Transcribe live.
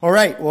All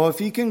right, well,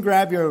 if you can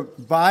grab your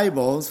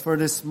Bibles for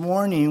this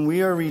morning,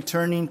 we are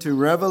returning to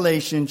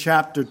Revelation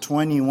chapter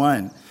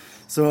 21.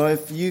 So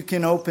if you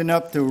can open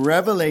up to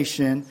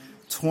Revelation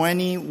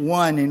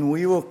 21, and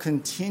we will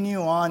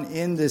continue on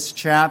in this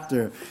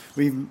chapter.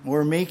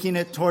 We're making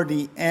it toward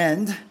the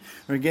end.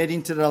 We're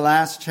getting to the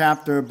last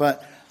chapter,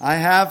 but I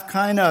have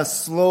kind of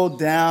slowed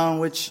down,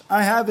 which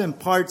I have in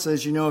parts,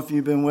 as you know, if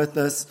you've been with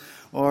us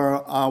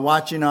or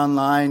watching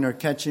online or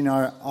catching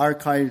our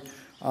archived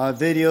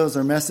videos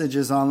or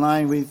messages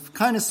online. We've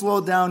kind of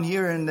slowed down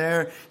here and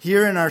there,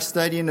 here in our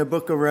study in the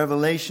book of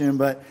Revelation,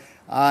 but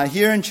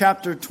here in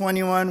chapter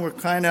 21, we're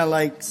kind of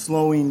like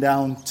slowing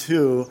down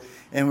too,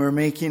 and we're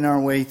making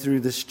our way through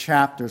this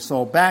chapter.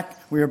 So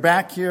we are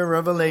back here,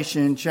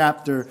 Revelation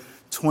chapter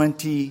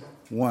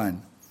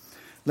 21.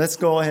 Let's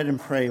go ahead and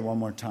pray one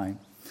more time.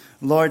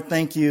 Lord,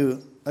 thank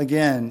you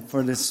again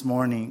for this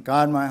morning.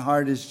 God, my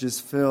heart is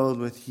just filled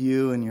with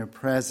you and your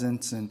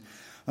presence, and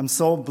I'm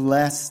so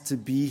blessed to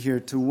be here,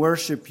 to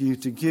worship you,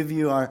 to give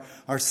you our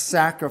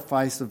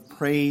sacrifice of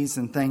praise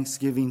and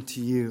thanksgiving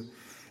to you.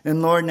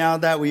 And Lord, now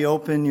that we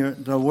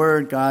open the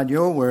Word, God,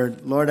 your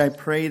Word, Lord, I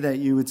pray that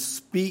you would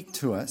speak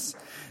to us,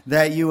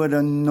 that you would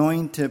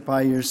anoint it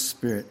by your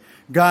Spirit.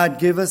 God,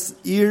 give us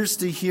ears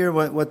to hear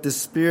what the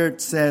Spirit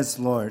says,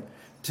 Lord,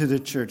 to the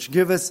church.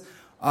 Give us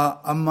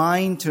a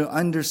mind to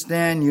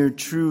understand your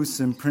truths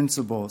and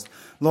principles.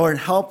 Lord,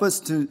 help us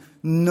to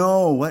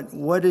know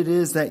what it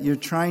is that you're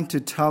trying to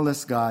tell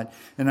us, God.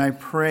 And I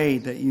pray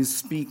that you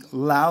speak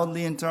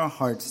loudly into our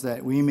hearts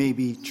that we may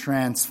be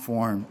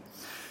transformed.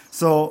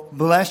 So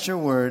bless your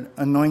word,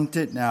 anoint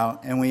it now,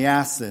 and we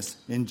ask this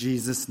in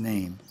Jesus'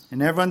 name.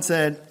 And everyone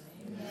said,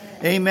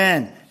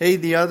 Amen. Hey,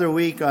 the other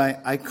week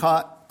I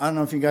don't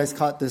know if you guys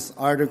caught this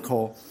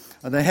article.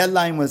 The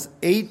headline was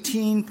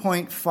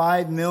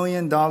 $18.5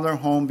 million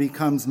home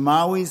becomes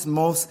Maui's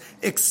most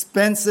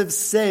expensive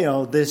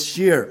sale this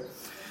year.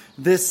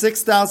 This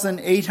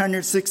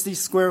 6,860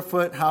 square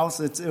foot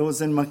house, it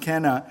was in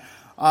McKenna,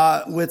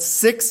 with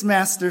 6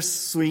 master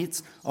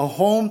suites, a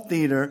home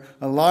theater,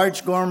 a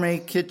large gourmet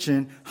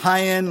kitchen,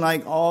 high-end,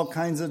 like all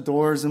kinds of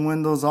doors and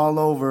windows all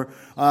over,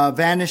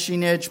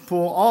 vanishing edge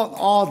pool,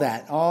 all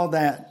that,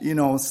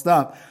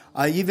 stuff.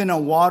 Even a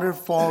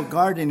waterfall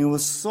garden. It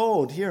was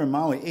sold here in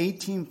Maui,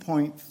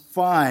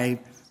 $18.5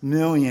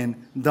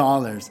 million.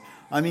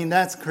 I mean,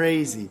 that's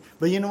crazy.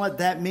 But you know what?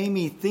 That made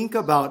me think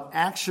about,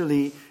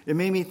 it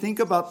made me think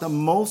about the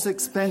most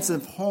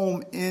expensive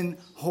home in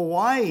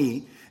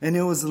Hawaii. And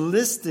it was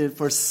listed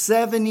for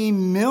 $70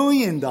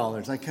 million.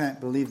 I can't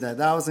believe that.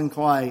 That was in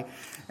Kauai.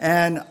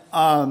 And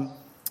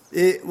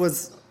it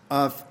was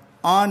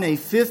on a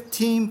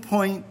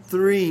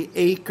 15.3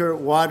 acre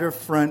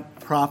waterfront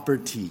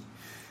property.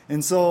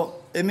 And so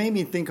it made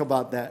me think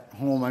about that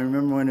home. I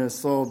remember when it was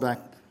sold back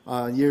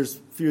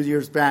few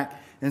years back.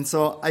 And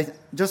so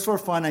just for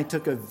fun, I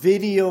took a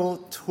video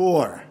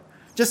tour.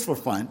 Just for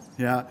fun,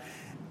 yeah.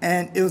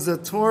 And it was a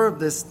tour of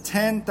this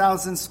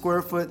 10,000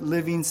 square foot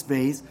living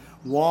space,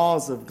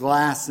 walls of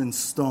glass and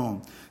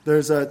stone.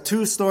 There's a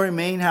 2-story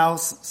main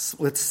house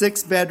with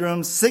 6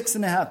 bedrooms,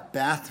 6.5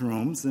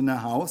 bathrooms in the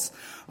house,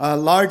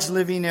 large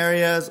living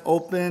areas,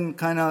 open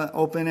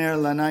air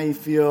lanai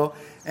feel.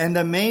 And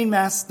the main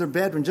master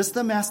bedroom, just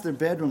the master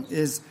bedroom,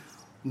 is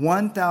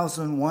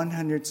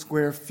 1,100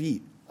 square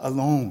feet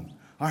alone.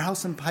 Our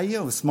house in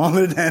Paia was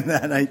smaller than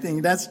that, I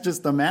think. That's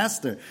just the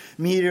master.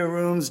 Media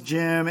rooms,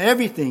 gym,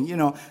 everything.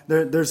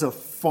 There's a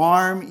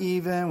farm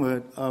even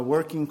with a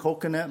working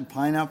coconut and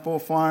pineapple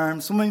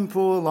farm, swimming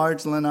pool,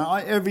 large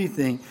lanai,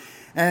 everything.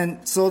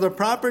 And so the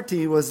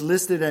property was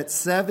listed at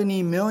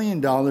 $70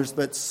 million,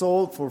 but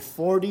sold for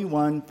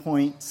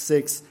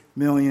 $41.6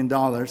 million.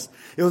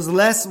 It was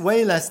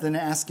way less than the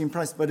asking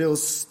price, but it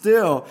holds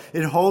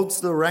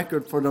the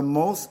record for the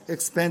most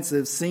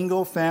expensive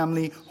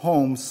single-family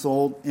home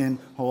sold in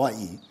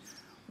Hawaii.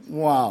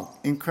 Wow,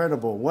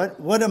 incredible.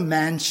 What a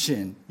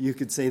mansion, you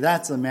could say.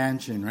 That's a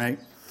mansion, right?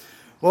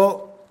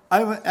 Well,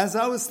 as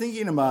I was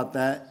thinking about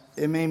that,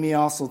 it made me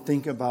also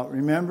think about,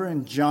 remember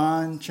in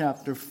John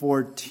chapter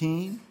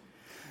 14,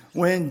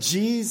 when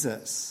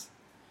Jesus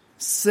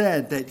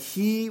said that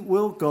he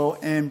will go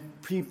and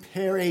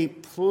prepare a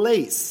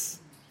place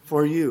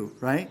for you,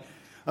 right?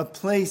 A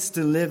place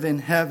to live in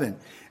heaven.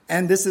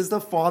 And this is the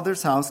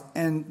Father's house,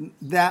 and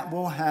that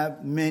will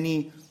have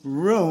many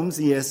rooms,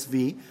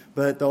 ESV,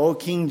 but the old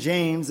King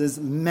James is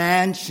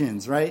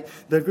mansions, right?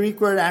 The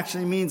Greek word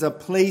actually means a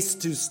place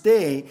to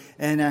stay,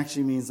 and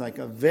actually means like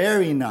a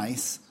very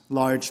nice,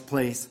 large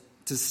place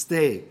to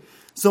stay.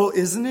 So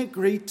isn't it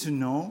great to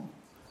know?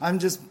 I'm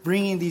just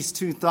bringing these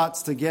two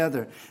thoughts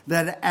together,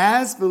 that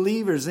as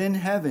believers in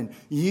heaven,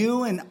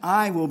 you and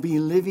I will be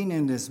living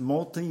in this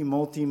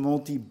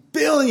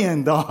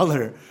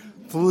multi-billion-dollar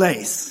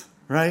place,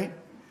 right?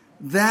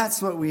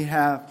 That's what we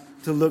have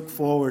to look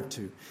forward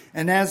to.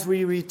 And as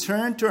we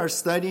return to our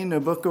study in the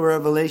book of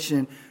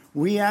Revelation,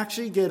 we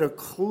actually get a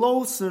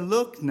closer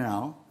look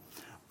now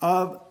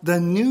of the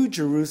new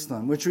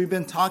Jerusalem, which we've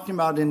been talking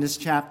about in this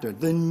chapter,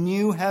 the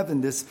new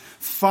heaven, this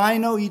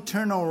final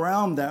eternal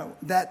realm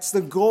that's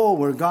the goal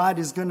where God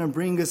is going to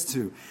bring us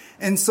to.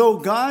 And so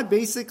God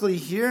basically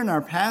here in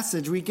our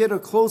passage, we get a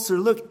closer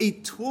look, a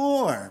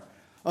tour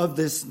of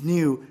this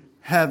new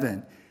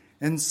heaven.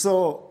 And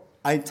so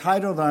I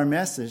titled our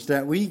message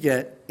that we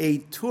get a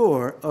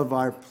tour of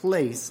our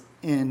place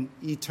in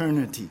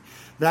eternity.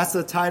 That's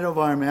the title of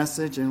our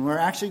message, and we're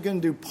actually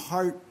going to do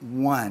part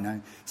 1.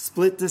 I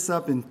split this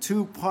up in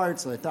 2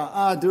 parts. I thought,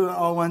 I'll do it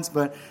all once,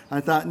 but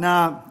I thought,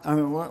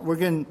 we're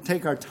going to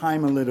take our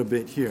time a little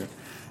bit here.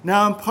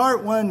 Now, in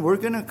part 1, we're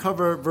going to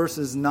cover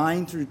verses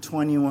 9 through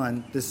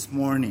 21 this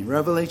morning.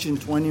 Revelation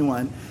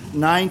 21,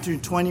 9 through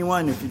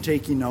 21, if you're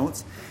taking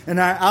notes. And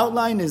our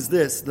outline is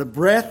this: the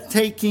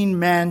breathtaking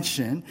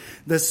mansion,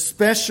 the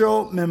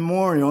special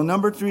memorial.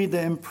 Number 3,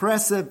 the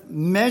impressive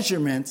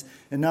measurements.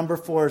 And number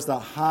 4 is the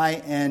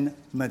high-end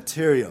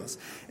materials.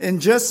 And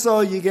just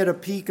so you get a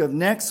peek of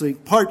next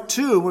week, part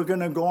 2, we're going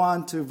to go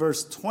on to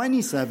verse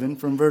 27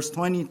 from verse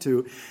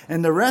 22.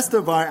 And the rest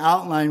of our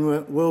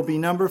outline will be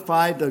number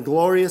 5, the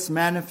glorious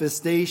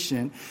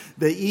manifestation,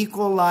 the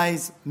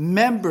equalized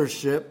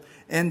membership.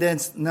 And then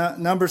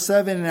number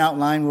 7 in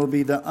outline will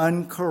be the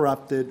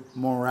uncorrupted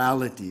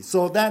morality.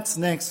 So that's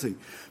next week.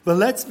 But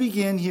let's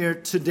begin here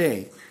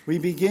today. We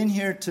begin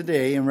here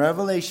today in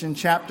Revelation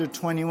chapter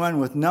 21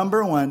 with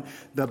number 1,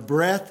 the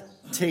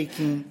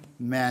breathtaking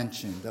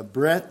mansion. The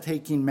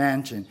breathtaking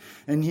mansion.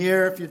 And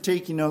here, if you're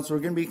taking notes, we're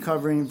going to be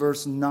covering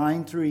verse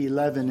 9 through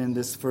 11 in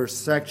this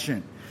first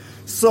section.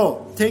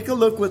 So, take a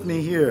look with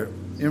me here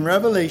in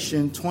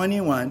Revelation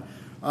 21.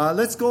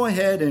 Let's go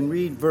ahead and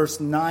read verse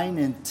 9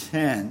 and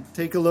 10.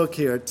 Take a look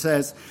here. It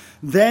says,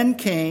 "Then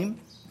came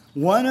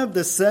one of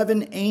the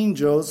 7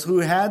 angels who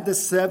had the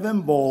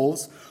 7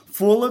 bowls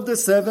full of the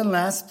 7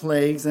 last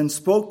plagues, and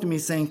spoke to me,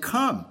 saying,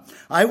 'Come,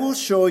 I will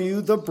show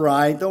you the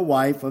bride, the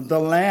wife of the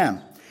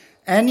Lamb.'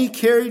 And he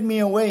carried me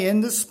away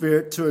in the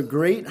Spirit to a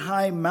great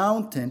high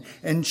mountain,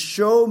 and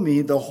showed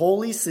me the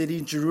holy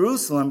city,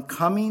 Jerusalem,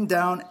 coming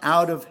down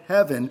out of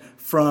heaven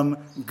from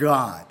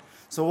God."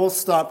 So we'll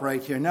stop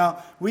right here.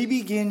 Now, we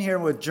begin here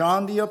with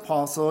John the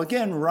Apostle,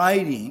 again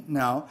writing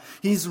now.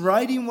 He's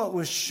writing what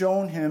was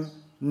shown him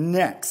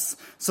next.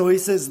 So he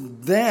says,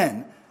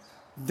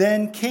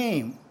 then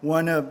came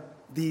one of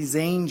these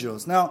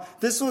angels. Now,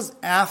 this was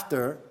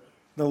after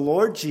the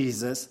Lord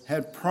Jesus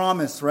had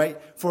promised, right,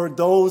 for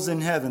those in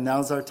heaven. That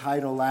was our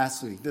title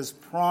last week. This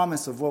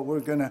promise of what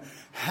we're going to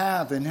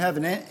have in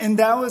heaven. And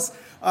that was,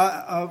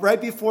 right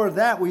before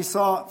that, we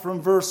saw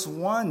from verse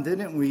 1,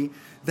 didn't we,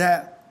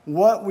 that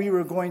what we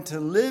were going to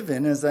live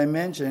in, as I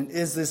mentioned,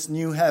 is this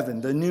new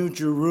heaven, the new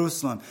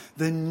Jerusalem,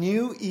 the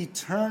new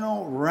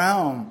eternal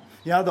realm.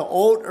 Yeah, the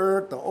old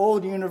earth, the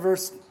old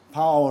universe,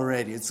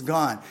 already, it's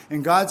gone.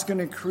 And God's going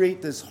to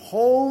create this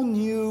whole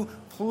new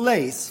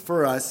place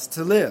for us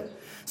to live.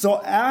 So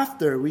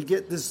after we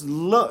get this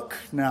look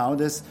now,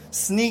 this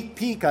sneak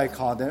peek, I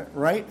called it,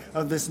 right,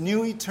 of this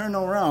new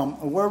eternal realm,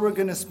 where we're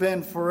going to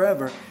spend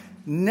forever.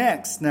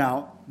 Next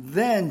now,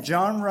 then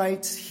John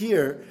writes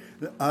here,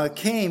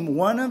 came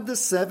one of the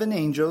 7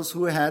 angels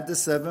who had the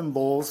 7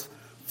 bowls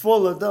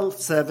full of the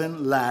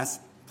 7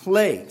 last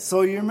plagues.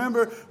 So you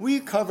remember, we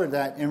covered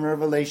that in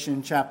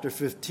Revelation chapter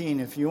 15.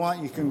 If you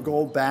want, you can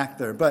go back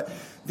there. But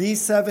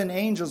these 7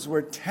 angels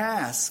were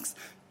tasked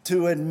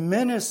to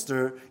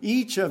administer,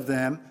 each of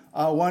them,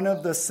 one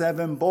of the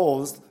 7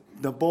 bowls,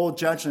 the bowl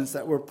judgments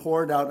that were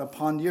poured out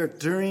upon the earth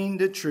during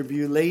the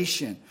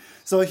tribulation.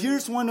 So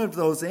here's one of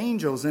those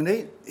angels,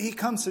 and he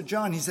comes to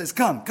John. He says,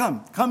 come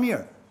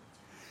here.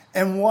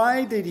 And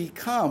why did he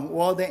come?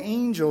 Well, the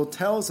angel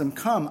tells him,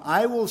 "Come,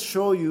 I will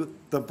show you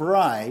the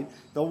bride,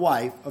 the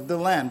wife of the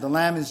Lamb." The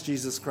Lamb is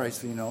Jesus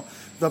Christ, we know.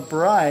 The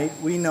bride,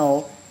 we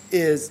know,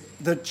 is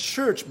the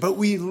church. But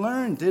we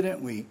learned,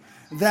 didn't we,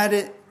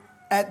 that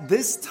at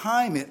this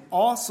time it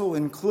also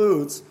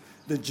includes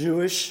the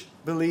Jewish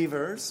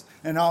believers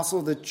and also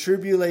the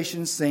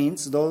tribulation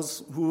saints,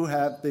 those who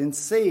have been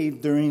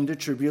saved during the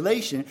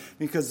tribulation,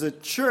 because the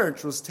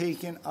church was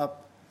taken up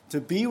to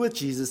be with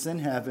Jesus in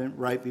heaven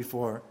right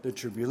before the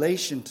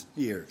tribulation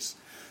years.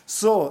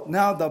 So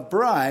now the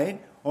bride,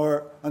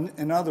 or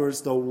in other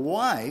words, the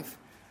wife,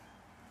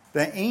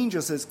 the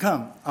angel says,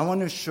 "Come, I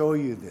want to show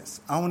you this.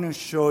 I want to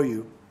show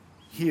you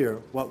here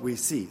what we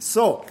see."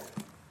 So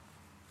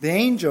the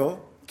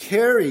angel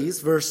carries,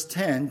 verse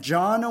 10,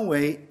 John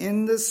away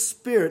in the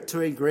Spirit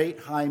to a great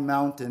high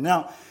mountain.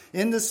 Now,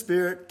 in the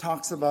Spirit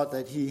talks about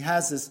that he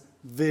has this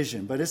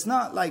vision, but it's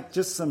not like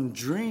just some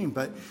dream,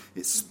 but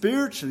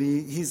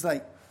spiritually he's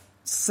like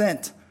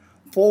sent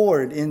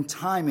forward in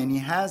time, and he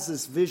has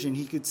this vision.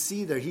 He could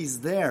see there,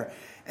 he's there,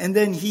 and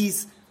then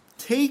he's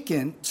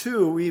taken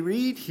to, we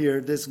read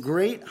here, this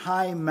great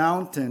high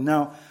mountain.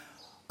 Now,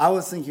 I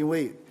was thinking,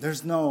 wait,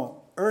 there's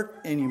no earth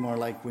anymore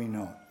like we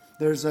know.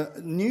 There's a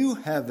new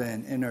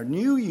heaven and a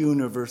new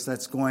universe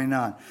that's going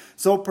on.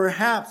 So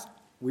perhaps,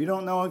 we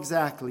don't know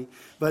exactly,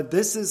 but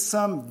this is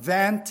some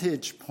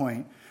vantage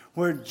point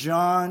where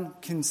John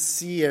can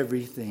see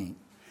everything.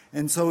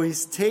 And so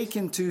he's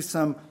taken to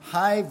some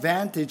high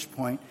vantage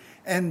point,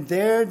 and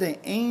there the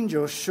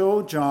angel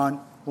showed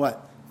John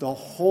what? The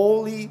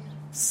holy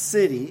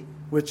city,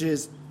 which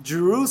is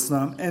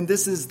Jerusalem, and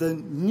this is the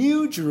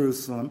new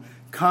Jerusalem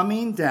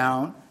coming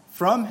down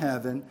from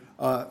heaven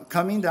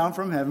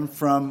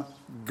from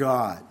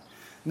God.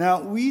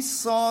 Now, we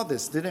saw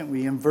this, didn't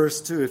we, in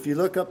verse 2? If you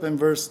look up in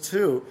verse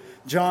 2,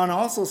 John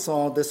also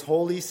saw this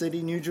holy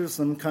city, New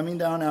Jerusalem, coming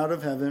down out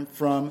of heaven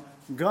from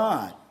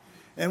God.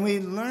 And we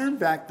learned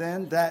back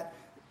then that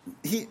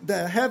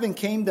the heaven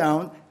came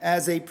down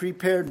as a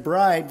prepared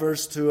bride,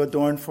 verse 2,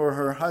 adorned for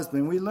her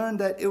husband. We learned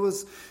that it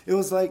was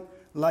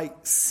like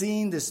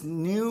seeing this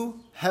new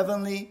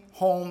heavenly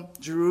home,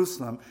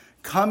 Jerusalem,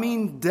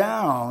 coming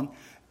down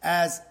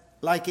as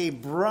like a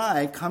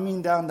bride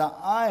coming down the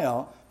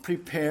aisle,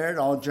 prepared,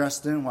 all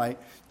dressed in white,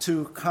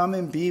 to come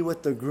and be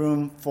with the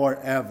groom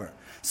forever.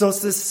 So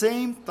it's the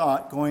same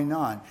thought going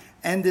on.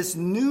 And this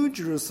new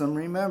Jerusalem,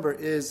 remember,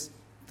 is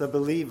the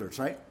believers,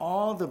 right?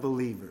 All the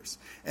believers.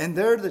 And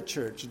they're the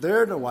church.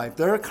 They're the wife.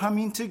 They're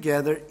coming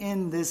together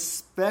in this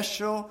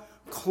special,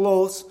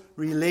 close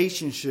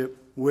relationship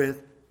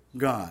with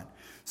God.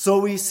 So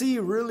we see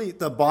really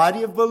the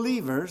body of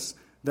believers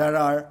that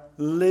are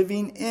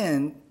living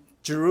in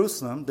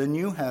Jerusalem, the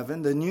new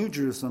heaven, the new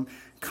Jerusalem,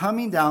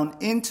 coming down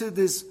into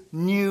this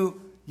new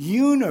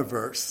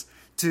universe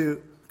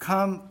to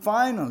come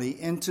finally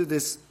into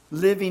this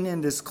living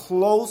in this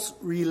close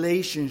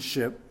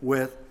relationship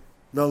with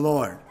the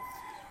Lord.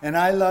 And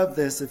I love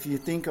this if you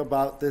think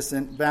about this,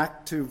 and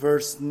back to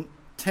verse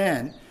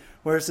 10,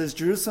 where it says,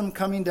 Jerusalem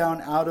coming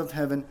down out of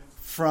heaven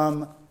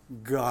from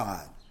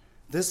God.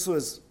 This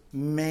was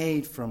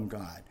made from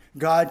God.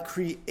 God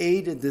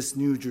created this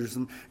new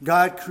Jerusalem.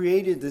 God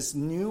created this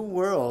new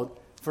world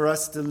for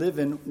us to live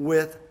in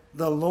with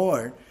the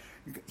Lord.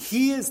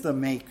 He is the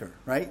maker,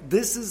 right?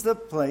 This is the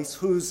place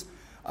whose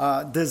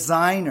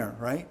designer,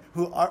 right?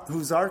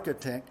 Whose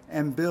architect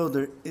and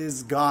builder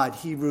is God.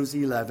 Hebrews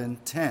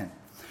 11:10.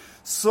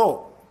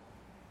 So,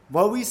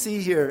 what we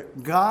see here,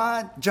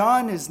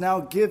 John is now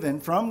given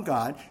from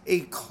God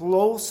a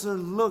closer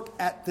look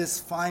at this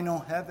final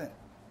heaven.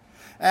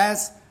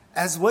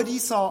 As what he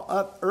saw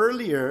up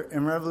earlier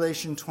in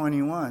Revelation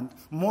 21,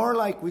 more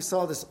like we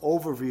saw this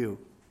overview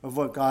of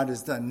what God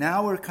has done.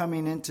 Now we're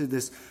coming into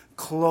this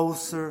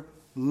closer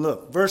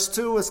look. Verse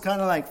 2 was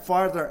kind of like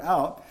farther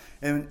out,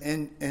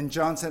 and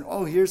John said,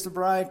 oh, here's the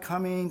bride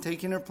coming,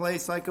 taking her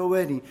place like a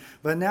wedding.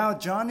 But now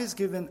John is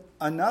given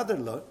another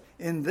look,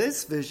 in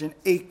this vision,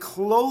 a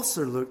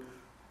closer look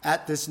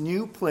at this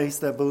new place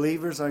that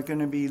believers are going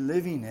to be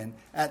living in,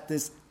 at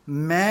this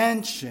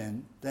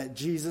mansion that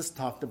Jesus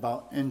talked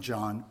about in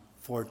John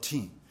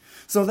 14.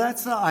 So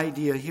that's the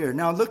idea here.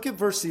 Now look at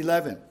verse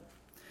 11.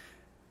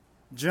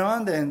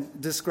 John then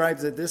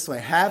describes it this way: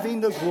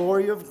 having the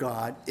glory of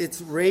God,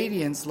 its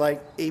radiance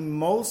like a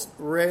most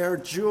rare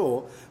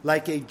jewel,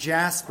 like a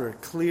jasper,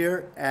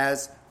 clear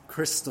as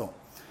crystal.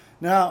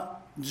 Now,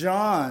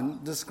 John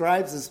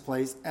describes this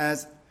place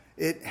as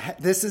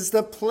this is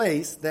the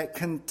place that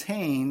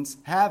contains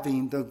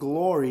having the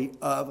glory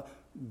of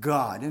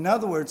God. In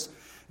other words,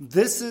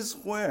 this is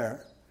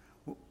where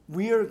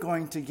we are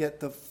going to get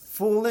the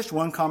fullest,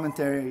 one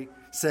commentary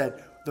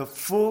said, the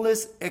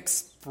fullest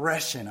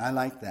expression, I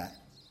like that,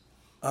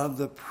 of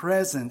the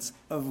presence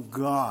of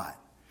God.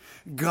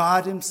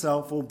 God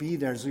himself will be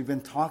there, as we've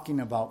been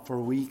talking about for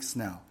weeks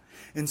now.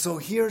 And so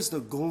here's the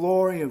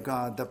glory of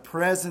God, the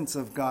presence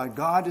of God.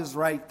 God is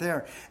right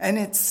there. And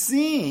it's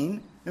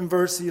seen in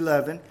verse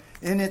 11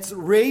 in its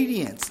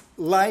radiance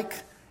like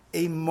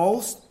a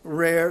most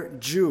rare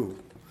jewel.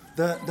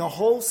 The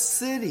whole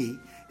city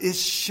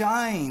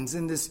shines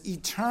in this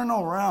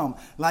eternal realm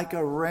like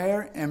a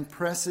rare and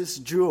precious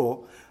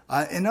jewel.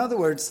 In other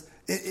words,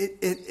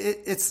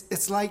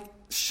 it's like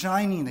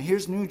shining.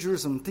 Here's New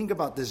Jerusalem. Think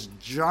about this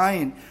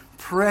giant,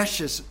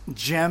 precious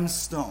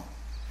gemstone.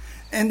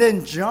 And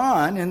then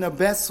John, in the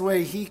best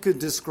way he could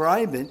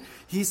describe it,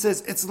 he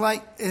says it's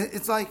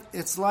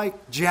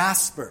like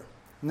jasper.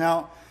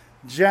 Now,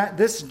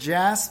 this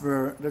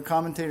jasper, the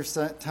commentators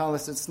tell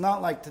us, it's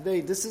not like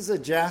today. This is a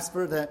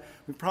jasper that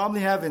we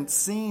probably haven't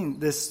seen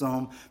this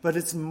stone, but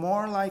it's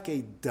more like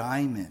a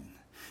diamond.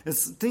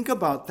 Think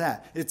about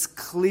that. It's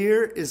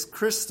clear as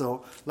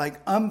crystal,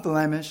 like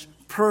unblemished,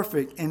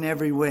 perfect in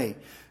every way.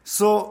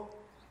 So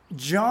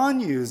John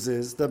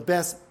uses the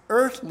best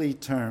earthly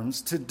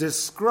terms to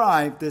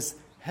describe this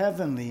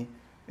heavenly,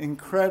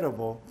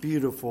 incredible,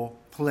 beautiful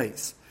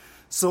place.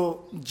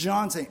 So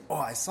John's saying, oh,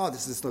 I saw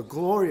this. It's the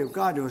glory of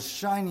God. It was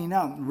shining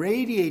out,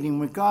 radiating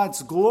with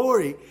God's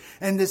glory.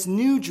 And this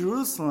new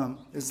Jerusalem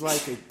is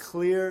like a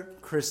clear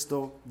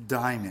crystal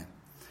diamond.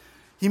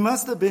 He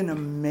must have been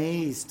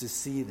amazed to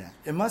see that.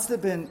 It must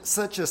have been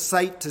such a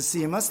sight to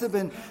see. It must have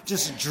been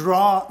just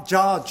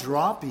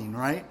jaw-dropping,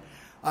 right?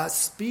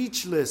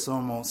 Speechless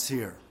almost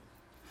here.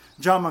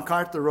 John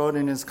MacArthur wrote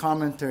in his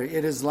commentary,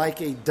 it is like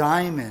a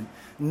diamond,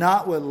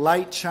 not with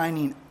light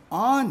shining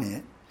on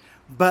it,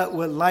 but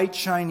with light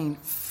shining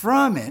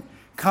from it,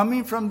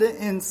 coming from the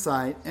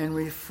inside and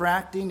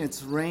refracting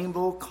its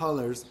rainbow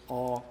colors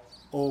all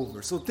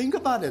over. So think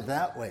about it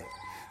that way.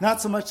 Not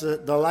so much the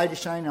light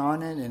is shining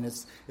on it and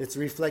it's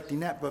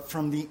reflecting that, but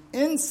from the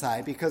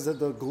inside, because of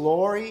the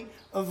glory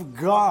of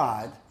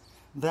God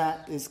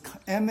that is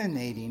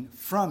emanating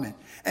from it.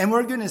 And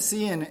we're going to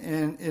see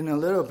in a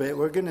little bit,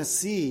 we're going to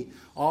see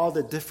all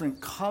the different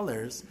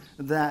colors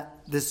that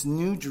this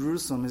new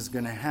Jerusalem is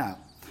going to have.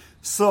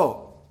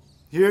 So,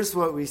 here's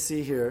what we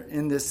see here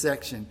in this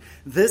section.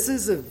 This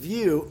is a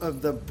view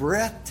of the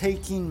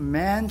breathtaking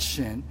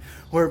mansion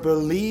where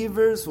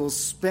believers will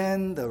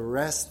spend the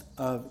rest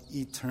of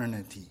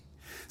eternity.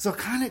 So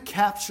kind of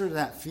capture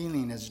that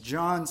feeling as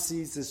John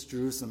sees this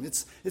Jerusalem.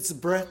 It's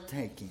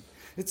breathtaking.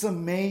 It's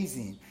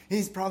amazing.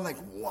 He's probably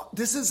like, what?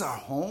 This is our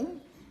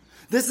home?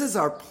 This is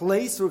our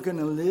place we're going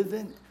to live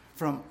in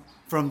from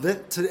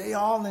today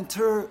all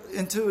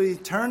into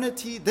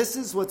eternity? This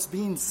is what's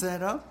being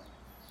set up?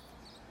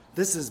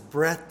 This is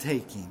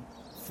breathtaking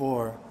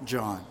for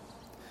John.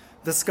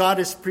 The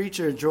Scottish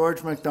preacher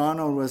George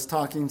MacDonald was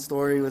talking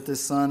story with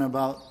his son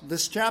about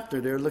this chapter.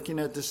 They were looking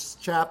at this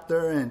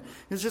chapter and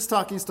he was just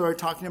talking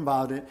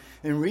about it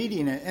and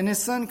reading it. And his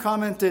son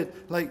commented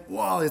like,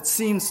 wow, it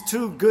seems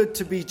too good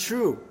to be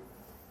true.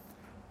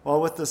 Well,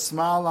 with a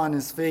smile on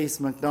his face,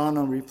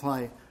 MacDonald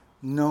replied,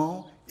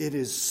 no, it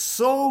is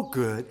so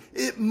good,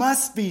 it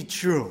must be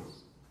true.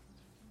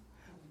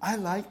 I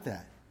like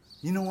that.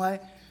 You know why?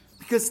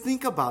 Because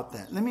think about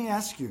that. Let me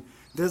ask you,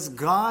 does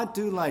God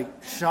do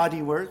like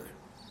shoddy work?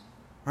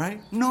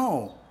 Right?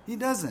 No, he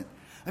doesn't.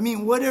 I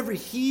mean, whatever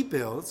he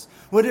builds,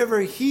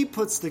 whatever he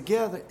puts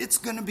together, it's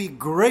going to be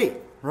great,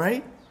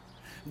 right?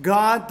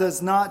 God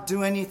does not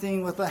do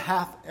anything with a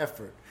half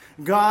effort.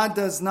 God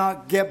does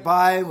not get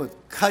by with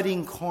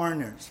cutting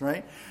corners,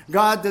 right?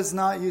 God does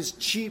not use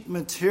cheap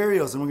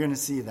materials, and we're going to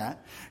see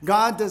that.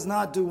 God does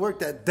not do work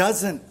that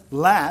doesn't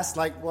last,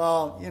 like,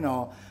 well, you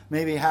know,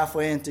 maybe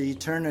halfway into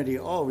eternity,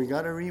 oh, we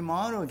got to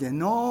remodel again.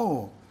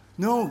 No,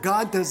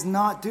 God does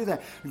not do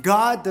that.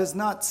 God does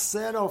not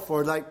settle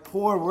for like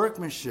poor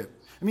workmanship.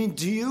 I mean,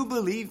 do you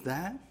believe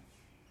that?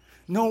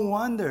 No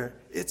wonder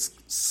it's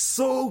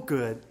so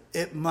good,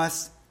 it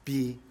must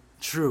be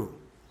true.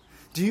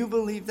 Do you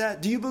believe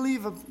that? Do you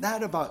believe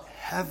that about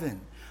heaven?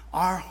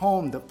 Our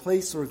home, the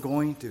place we're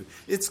going to.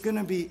 It's going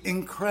to be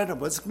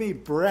incredible. It's going to be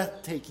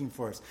breathtaking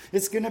for us.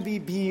 It's going to be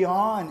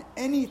beyond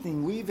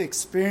anything we've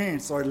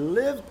experienced or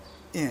lived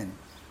in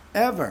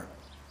ever.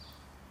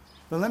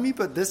 But let me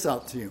put this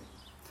out to you.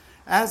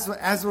 As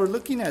we're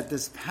looking at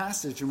this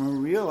passage and we're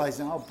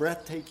realizing how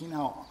breathtaking,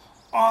 how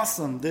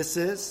awesome this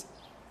is,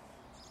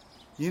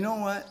 you know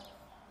what?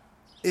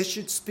 It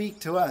should speak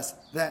to us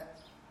that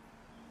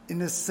in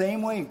the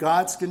same way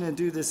God's going to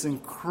do this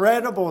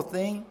incredible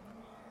thing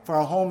for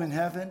our home in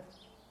heaven,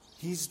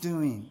 he's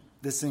doing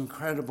this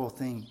incredible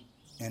thing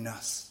in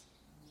us.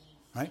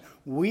 Right?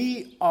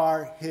 We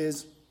are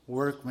his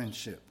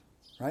workmanship.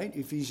 Right?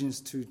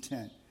 Ephesians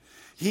 2:10.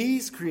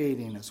 He's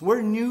creating us.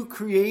 We're new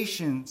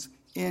creations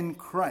in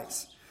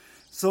Christ.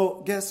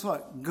 So guess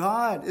what?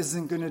 God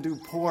isn't going to do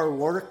poor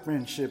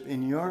workmanship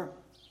in your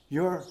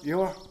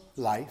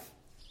life.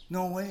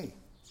 No way.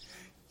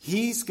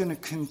 He's going to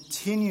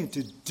continue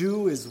to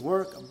do his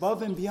work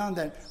above and beyond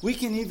that we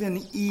can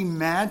even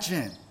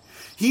imagine.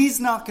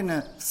 He's not going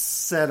to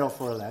settle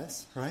for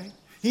less, right?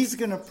 He's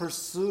going to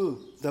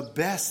pursue the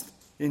best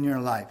in your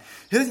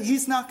life.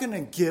 He's not going to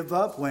give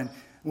up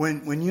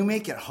when you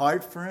make it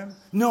hard for him.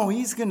 No,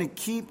 he's going to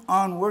keep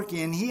on working.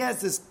 And he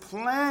has this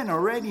plan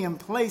already in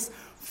place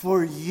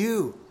for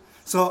you.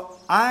 So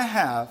I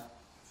have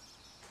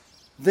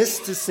this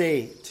to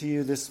say to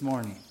you this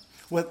morning.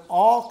 With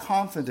all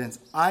confidence,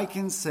 I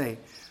can say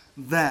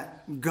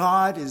that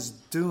God is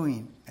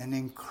doing an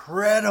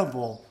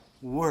incredible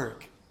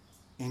work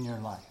in your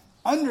life.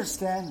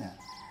 Understand that.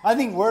 I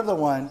think we're the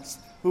ones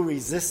who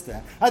resist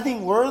that. I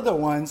think we're the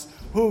ones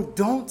who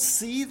don't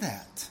see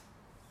that.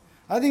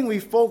 I think we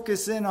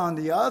focus in on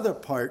the other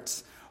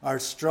parts, our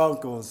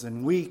struggles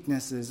and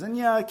weaknesses, and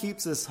yeah, it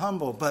keeps us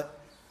humble, but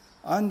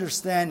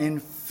understand in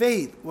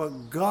faith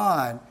what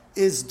God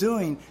is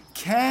doing,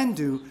 can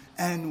do,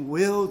 and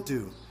will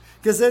do.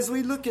 Because as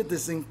we look at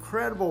this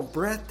incredible,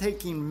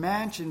 breathtaking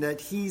mansion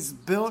that he's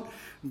built,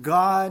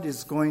 God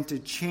is going to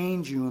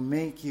change you and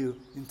make you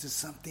into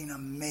something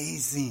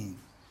amazing.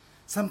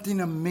 Something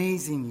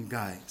amazing, you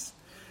guys.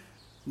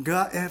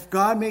 If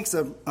God makes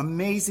an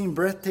amazing,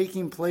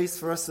 breathtaking place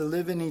for us to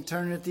live in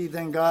eternity,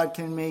 then God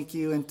can make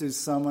you into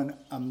someone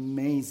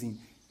amazing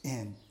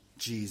in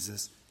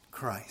Jesus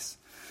Christ.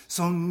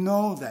 So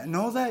know that.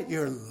 Know that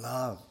you're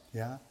loved,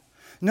 yeah?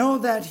 Know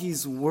that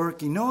he's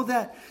working. Know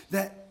that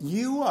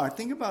you are,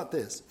 think about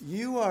this,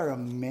 you are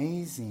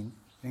amazing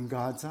in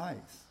God's eyes.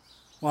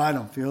 Well, I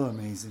don't feel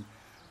amazing.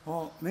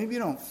 Well, maybe you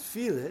don't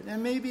feel it,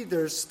 and maybe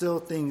there's still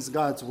things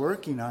God's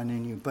working on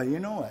in you, but you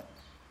know what?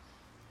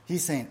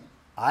 He's saying,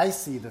 I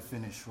see the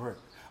finished work.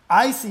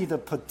 I see the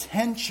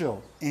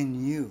potential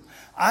in you.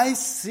 I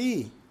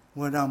see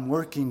what I'm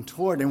working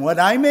toward, and what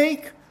I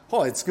make,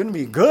 oh, it's going to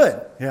be good,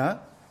 yeah?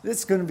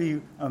 It's going to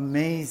be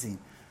amazing.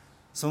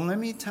 So let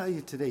me tell you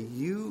today,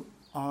 you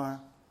are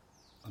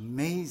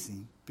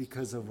amazing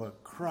because of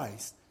what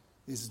Christ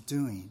is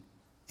doing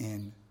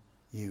in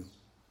you.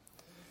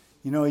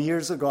 You know,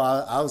 years ago,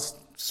 I was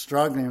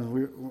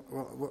struggling.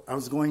 I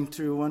was going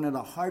through one of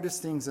the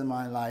hardest things in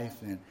my life,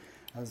 and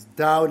I was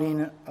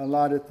doubting a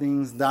lot of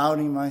things,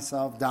 doubting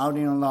myself,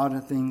 doubting a lot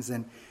of things,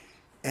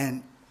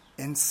 and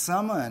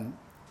someone,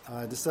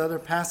 this other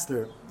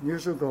pastor,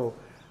 years ago,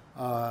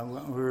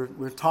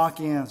 we're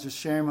talking, I was just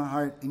sharing my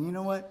heart, and you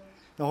know what?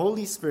 The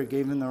Holy Spirit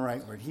gave him the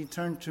right word. He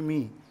turned to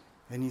me,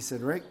 and he said,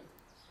 Rick,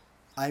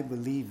 I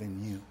believe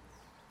in you.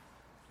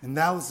 And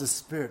that was the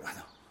Spirit. I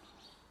thought,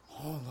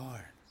 oh,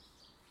 Lord,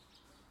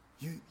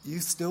 you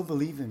still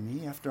believe in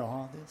me after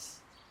all this?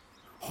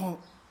 Oh,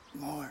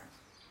 Lord.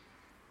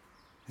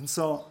 And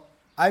so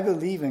I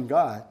believe in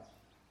God,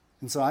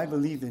 and so I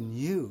believe in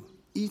you,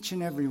 each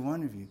and every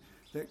one of you,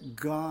 that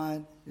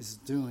God is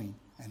doing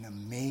an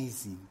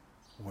amazing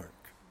work.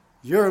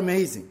 You're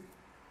amazing.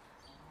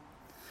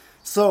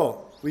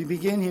 So we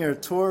begin here, a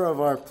tour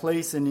of our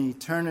place in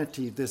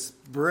eternity, this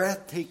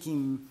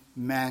breathtaking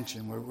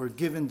mansion. We're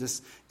given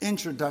this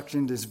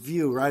introduction, this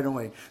view right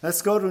away.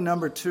 Let's go to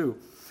number 2,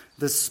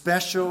 the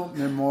special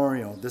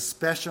memorial. The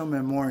special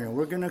memorial.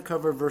 We're going to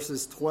cover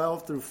verses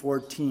 12 through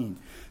 14.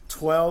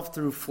 12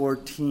 through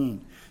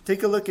 14.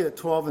 Take a look at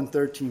 12 and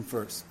 13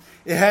 first.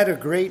 It had a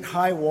great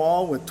high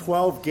wall with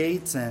 12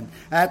 gates, and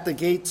at the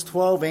gates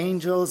 12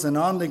 angels, and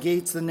on the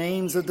gates the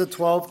names of the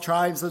 12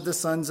 tribes of the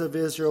sons of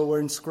Israel were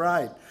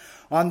inscribed.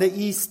 On the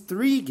east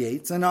 3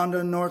 gates, and on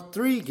the north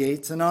 3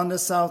 gates, and on the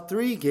south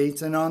 3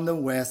 gates, and on the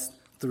west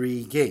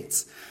 3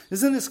 gates.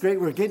 Isn't this great?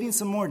 We're getting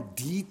some more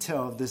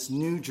detail of this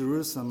new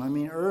Jerusalem. I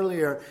mean,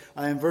 earlier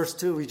in verse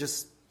 2, we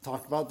just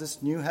talked about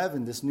this new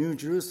heaven, this new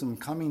Jerusalem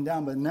coming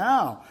down. But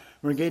now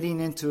we're getting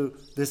into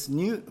this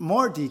new,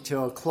 more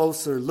detailed,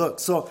 closer look.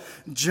 So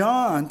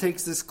John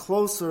takes this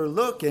closer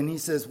look and he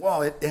says,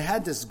 wow, it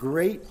had this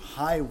great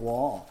high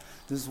wall.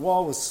 This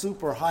wall was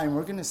super high, and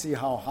we're going to see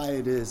how high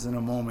it is in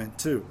a moment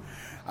too.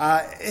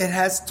 It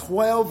has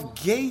 12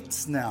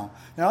 gates now.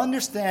 Now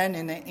understand,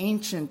 in the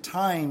ancient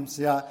times,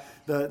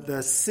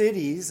 the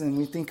cities, and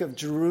we think of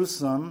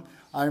Jerusalem.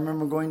 I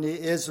remember going to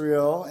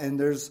Israel, and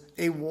there's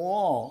a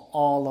wall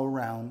all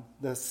around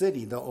the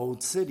city, the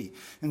old city.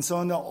 And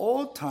so in the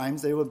old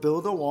times, they would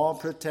build a wall of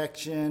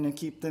protection and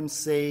keep them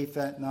safe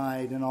at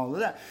night and all of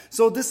that.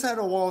 So this had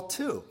a wall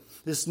too.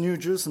 This New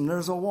Jerusalem,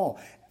 there's a wall.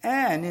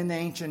 And in the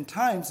ancient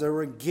times, there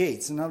were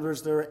gates. In other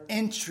words, there were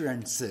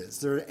entrances.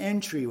 There were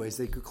entryways.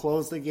 They could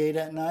close the gate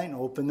at night and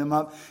open them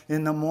up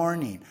in the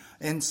morning.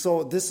 And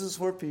so this is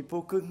where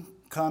people could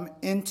come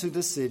into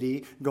the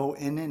city, go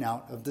in and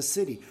out of the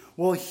city.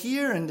 Well,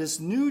 here in this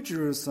New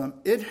Jerusalem,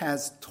 it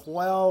has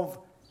 12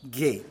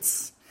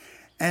 gates.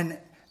 And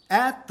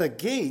at the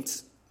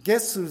gates,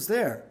 guess who's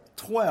there?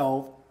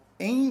 12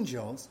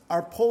 angels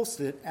are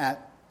posted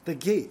at the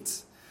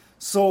gates.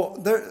 So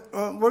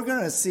we're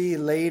going to see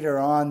later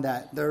on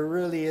that there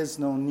really is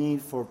no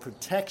need for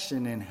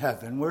protection in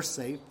heaven. We're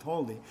safe,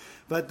 totally.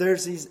 But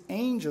there's these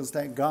angels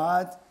that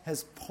God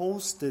has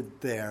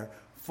posted there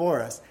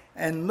for us.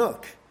 And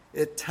look,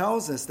 it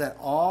tells us that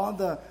all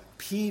the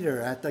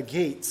Peter at the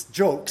gates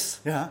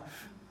jokes,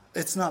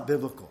 it's not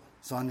biblical.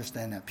 So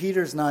understand that.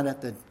 Peter's not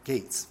at the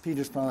gates.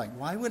 Peter's probably like,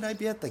 why would I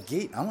be at the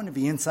gate? I want to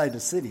be inside the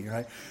city,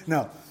 right?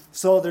 No.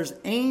 So there's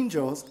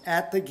angels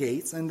at the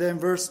gates. And then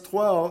verse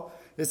 12,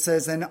 it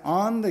says, and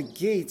on the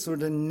gates were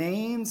the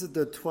names of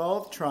the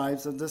 12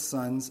 tribes of the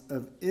sons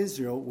of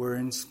Israel were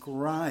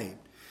inscribed.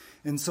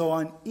 And so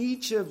on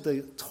each of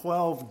the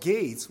 12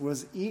 gates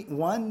was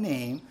one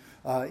name,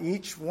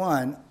 each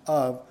one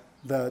of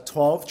the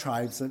 12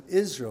 tribes of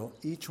Israel,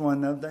 each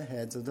one of the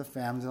heads of the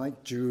families,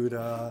 like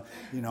Judah,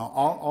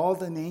 all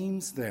the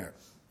names there.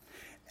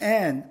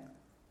 And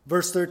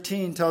verse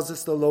 13 tells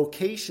us the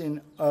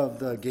location of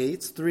the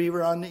gates. 3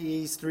 were on the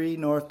east, 3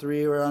 north,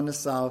 3 were on the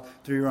south,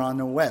 3 were on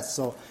the west.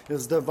 So it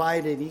was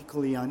divided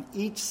equally on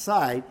each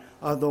side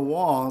of the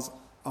walls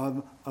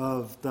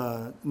of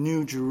the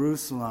New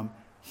Jerusalem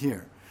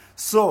here.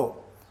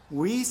 So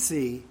we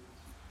see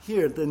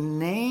here the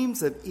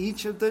names of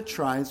each of the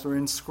tribes were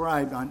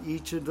inscribed on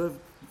each of the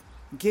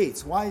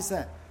gates. Why is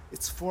that?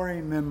 It's for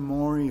a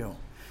memorial.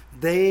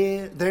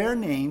 Their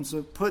names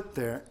were put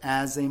there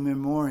as a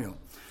memorial.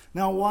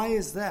 Now, why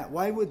is that?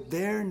 Why would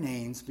their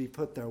names be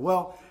put there?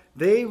 Well,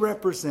 they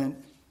represent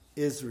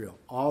Israel,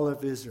 all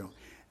of Israel.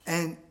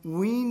 And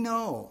we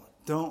know,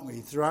 don't we,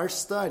 through our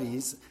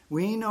studies,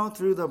 we know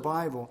through the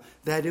Bible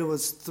that it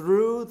was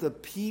through the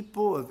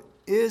people of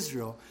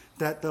Israel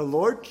that the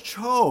Lord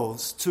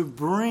chose to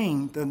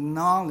bring the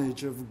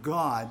knowledge of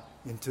God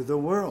into the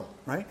world,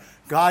 right?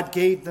 God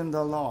gave them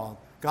the law.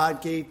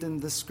 God gave them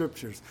the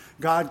scriptures.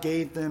 God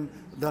gave them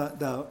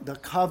the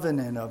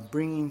covenant of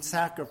bringing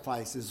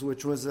sacrifices,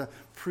 which was a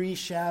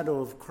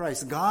pre-shadow of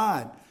Christ.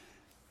 God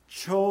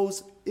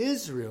chose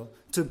Israel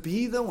to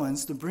be the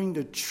ones to bring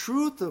the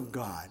truth of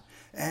God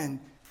and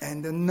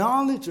the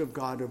knowledge of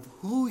God, of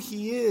who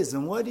He is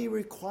and what He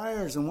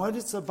requires and what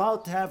it's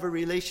about to have a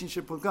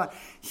relationship with God.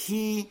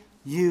 He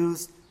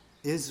used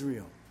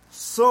Israel.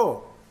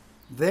 So,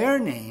 their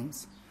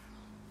names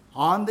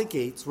on the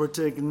gates were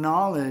to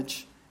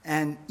acknowledge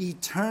and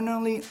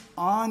eternally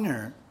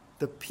honor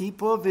the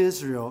people of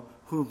Israel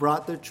who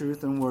brought the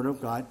truth and word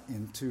of God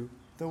into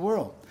the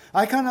world.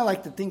 I kind of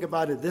like to think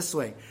about it this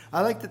way.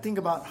 I like to think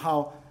about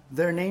how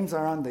their names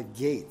are on the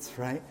gates,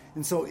 right?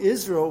 And so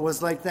Israel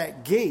was like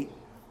that gate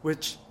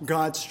which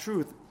God's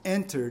truth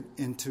entered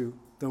into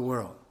the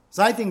world.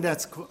 So I think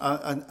that's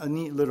a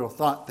neat little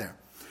thought there.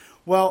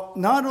 Well,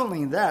 not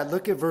only that,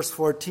 look at verse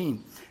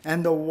 14.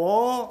 And the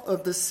wall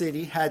of the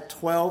city had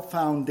 12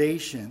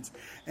 foundations,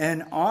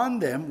 and on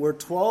them were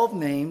 12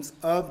 names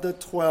of the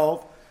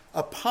 12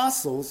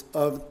 apostles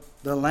of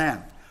the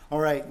Lamb. All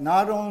right,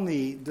 not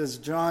only does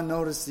John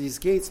notice these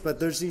gates, but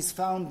there's these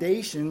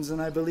foundations,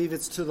 and I believe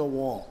it's to the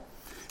wall.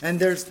 And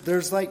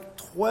there's like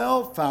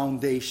 12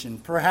 foundation.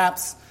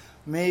 Perhaps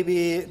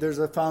maybe there's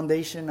a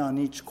foundation on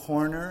each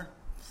corner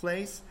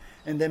place,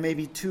 and then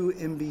maybe 2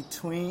 in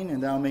between,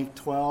 and that'll make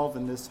 12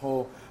 in this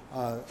whole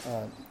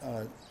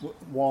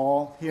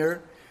wall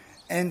here.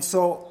 And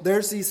so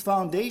there's these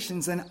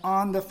foundations, and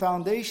on the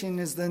foundation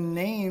is the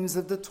names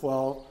of the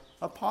 12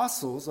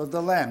 apostles of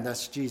the Lamb.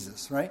 That's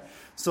Jesus, right?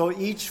 So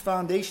each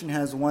foundation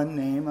has one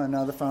name,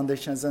 another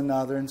foundation has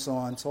another, and so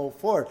on and so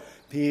forth.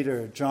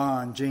 Peter,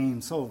 John,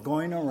 James, so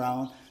going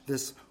around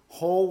this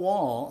whole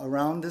wall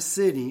around the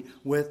city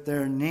with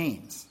their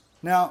names.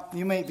 Now,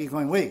 you may be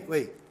going, wait.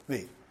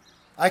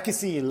 I can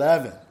see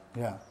 11.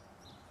 Yeah.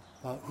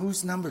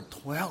 Who's number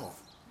 12?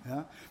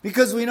 Yeah.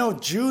 Because we know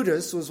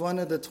Judas was one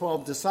of the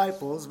 12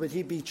 disciples, but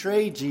he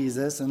betrayed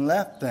Jesus and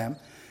left them.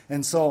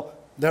 And so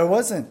there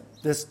wasn't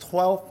this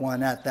 12th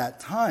one at that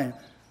time.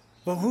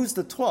 But who's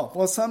the 12th?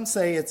 Well, some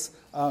say it's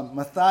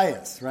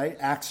Matthias, right?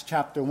 Acts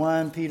chapter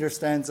 1, Peter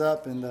stands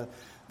up in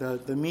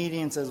the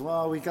meeting and says,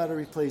 well, we got to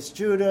replace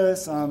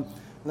Judas.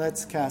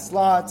 Let's cast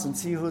lots and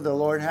see who the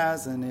Lord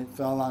has. And it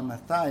fell on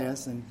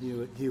Matthias, and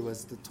he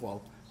was the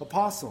 12th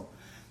apostle.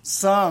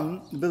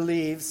 Some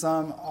believe,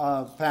 some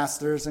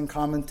pastors and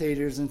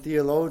commentators and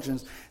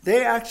theologians,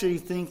 they actually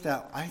think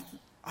that,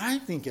 I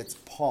think it's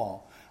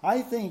Paul.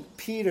 I think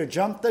Peter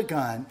jumped the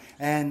gun,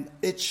 and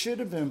it should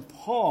have been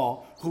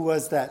Paul who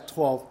was that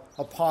 12th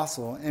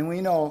apostle. And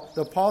we know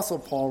the apostle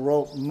Paul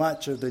wrote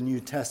much of the New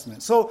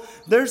Testament. So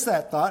there's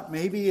that thought.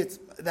 Maybe it's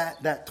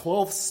that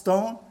 12th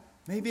stone.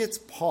 Maybe it's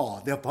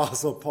Paul, the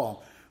apostle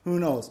Paul. Who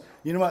knows?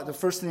 You know what? The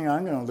first thing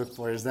I'm going to look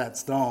for is that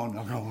stone.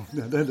 I'm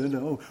going,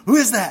 no. Who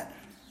is that?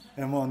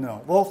 And we'll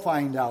know. We'll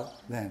find out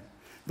then.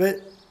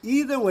 But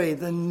either way,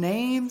 the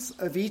names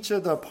of each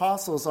of the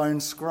apostles are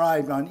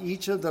inscribed on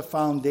each of the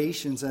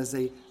foundations as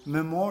a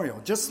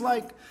memorial. Just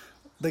like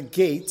the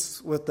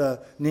gates with the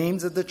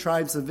names of the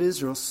tribes of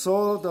Israel,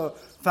 so the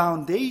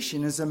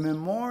foundation is a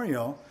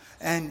memorial,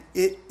 and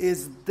it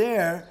is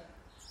there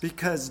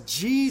because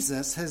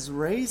Jesus has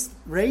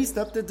raised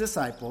up the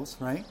disciples,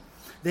 right?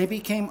 They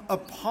became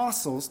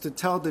apostles to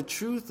tell the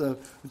truth of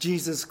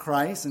Jesus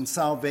Christ and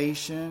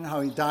salvation, how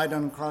he died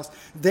on the cross.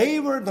 They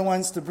were the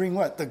ones to bring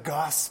what? The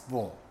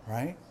gospel,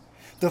 right?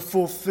 The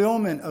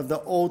fulfillment of the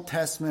Old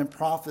Testament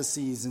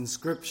prophecies and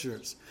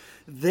scriptures.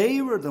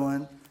 They were the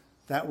ones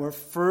that were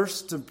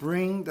first to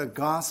bring the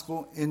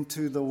gospel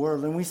into the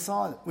world. And we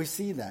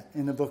see that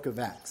in the book of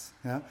Acts.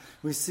 Yeah?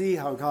 We see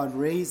how God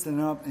raised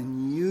them up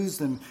and used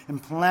them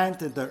and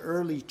planted the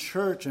early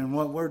church. And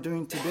what we're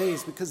doing today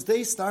is because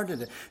they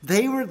started it.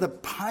 They were the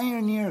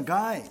pioneer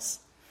guys.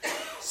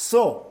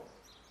 So,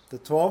 the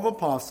 12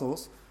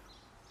 apostles,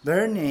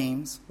 their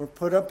names were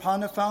put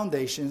upon the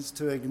foundations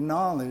to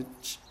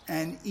acknowledge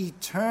and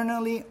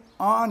eternally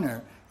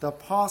honor the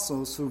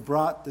apostles who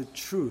brought the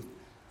truth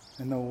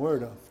and the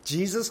word of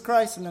Jesus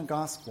Christ and the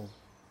gospel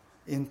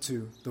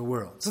into the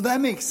world. So that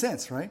makes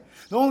sense, right?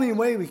 The only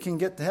way we can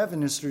get to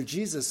heaven is through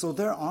Jesus, so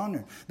they're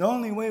honored. The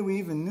only way we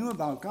even knew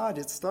about God,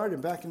 it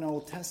started back in the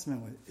Old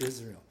Testament with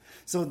Israel.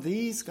 So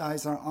these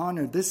guys are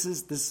honored. This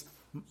is this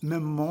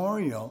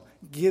memorial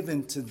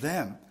given to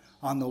them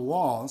on the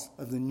walls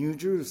of the New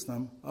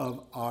Jerusalem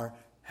of our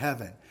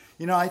heaven.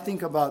 You know, I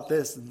think about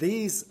this.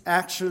 These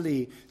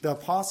actually, the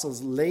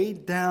apostles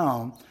laid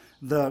down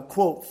the,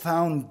 quote,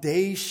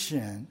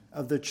 foundation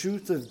of the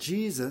truth of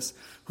Jesus,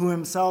 who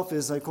himself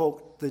is, I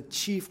quote, the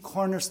chief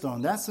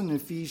cornerstone. That's in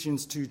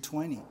Ephesians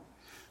 2:20.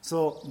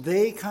 So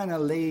they kind of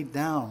laid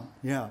down,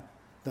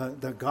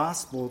 the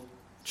gospel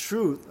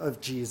truth of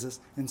Jesus,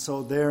 and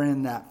so they're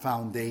in that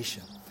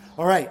foundation.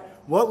 All right,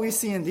 what we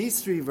see in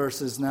these 3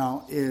 verses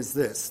now is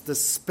this. The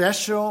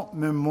special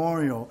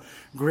memorial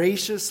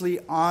graciously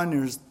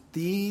honors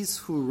these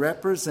who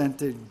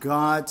represented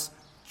God's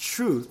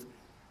truth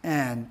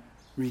and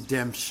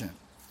redemption.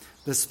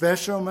 The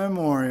special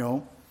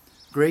memorial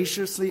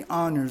graciously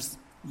honors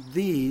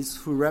these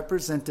who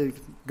represented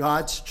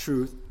God's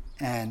truth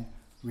and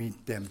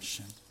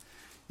redemption.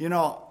 You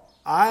know,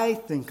 I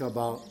think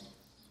about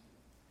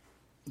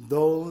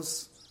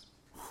those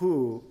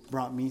who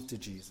brought me to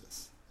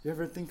Jesus. You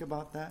ever think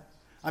about that?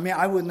 I mean,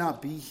 I would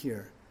not be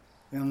here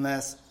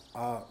unless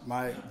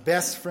my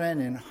best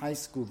friend in high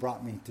school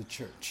brought me to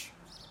church.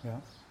 Yeah.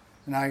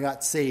 and I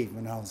got saved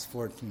when I was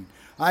 14.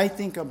 I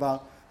think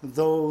about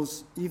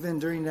those, even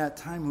during that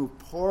time, who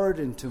poured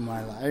into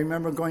my life. I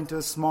remember going to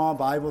a small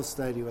Bible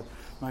study with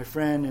my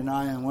friend and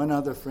I and one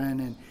other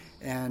friend,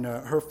 and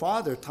her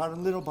father taught a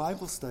little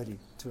Bible study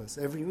to us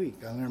every week.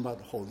 I learned about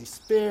the Holy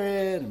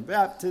Spirit and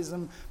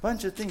baptism, a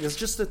bunch of things. It's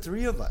just the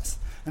three of us.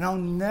 And I'll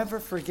never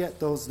forget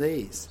those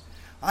days.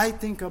 I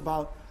think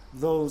about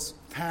those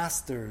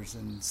pastors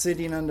and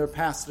sitting under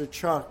Pastor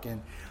Chuck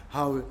and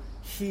how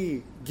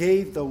he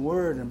gave the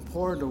word and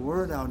poured the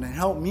word out and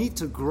helped me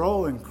to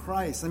grow in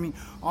Christ. I mean,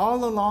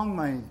 all along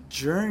my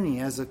journey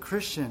as a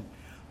Christian,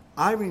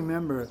 I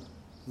remember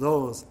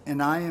those,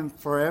 and I am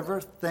forever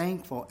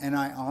thankful, and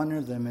I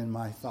honor them in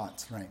my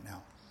thoughts right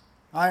now.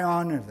 I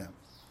honor them.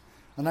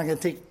 I'm not going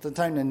to take the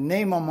time to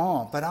name them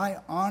all, but I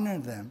honor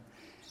them.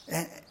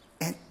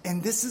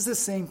 And this is the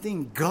same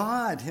thing.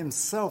 God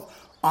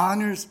himself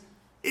honors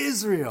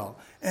Israel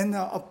and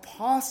the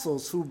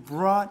apostles who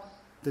brought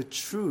the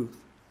truth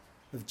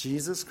of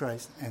Jesus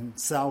Christ and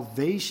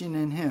salvation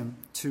in him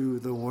to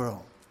the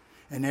world.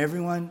 And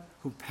everyone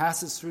who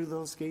passes through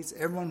those gates,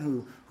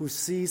 everyone who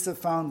sees the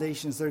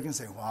foundations, they're going to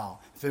say, wow,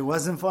 if it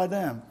wasn't for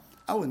them,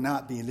 I would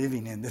not be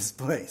living in this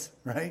place,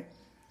 right?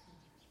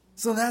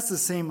 So that's the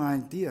same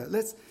idea.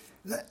 Let's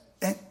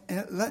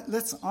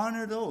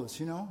honor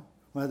those,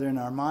 whether in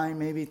our mind,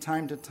 maybe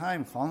time to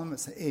time, call them and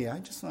say, hey, I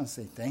just want to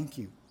say thank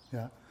you.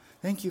 Yeah,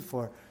 thank you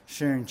for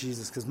sharing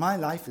Jesus, because my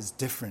life is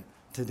different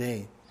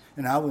today,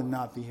 and I would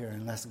not be here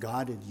unless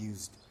God had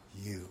used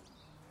you.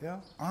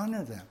 Yeah,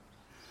 honor them.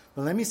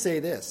 But let me say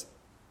this.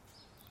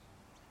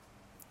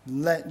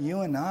 Let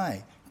you and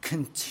I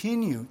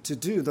continue to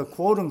do the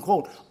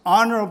quote-unquote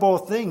honorable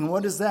thing.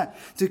 What is that?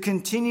 To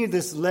continue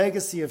this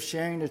legacy of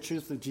sharing the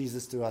truth of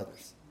Jesus to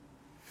others.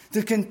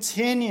 To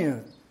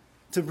continue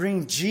to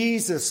bring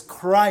Jesus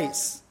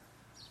Christ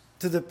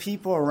to the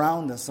people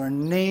around us, our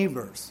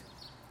neighbors,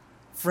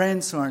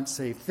 friends who aren't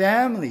saved,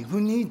 family who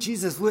need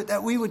Jesus,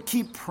 that we would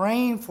keep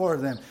praying for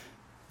them,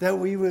 that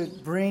we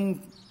would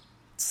bring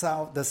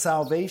the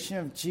salvation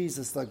of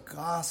Jesus, the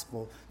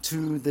gospel,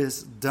 to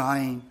this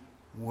dying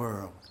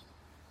world.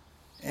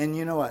 And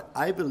you know what?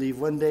 I believe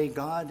one day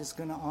God is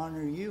going to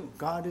honor you.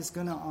 God is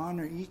going to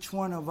honor each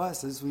one of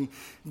us as we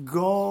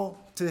go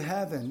to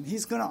heaven.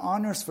 He's going to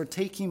honor us for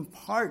taking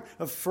part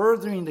of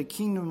furthering the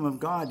kingdom of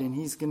God. And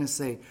he's going to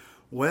say,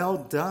 well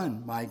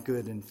done, my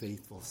good and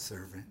faithful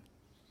servant.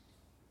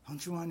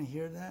 Don't you want to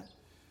hear that?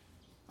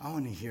 I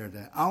want to hear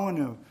that. I want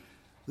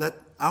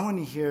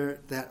to hear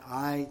that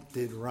I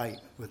did right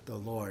with the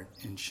Lord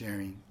in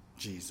sharing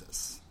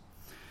Jesus.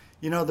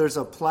 There's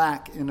a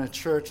plaque in a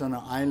church on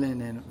an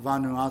island in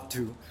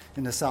Vanuatu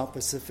in the South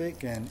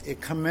Pacific, and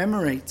it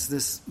commemorates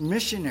this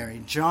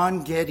missionary,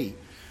 John Getty,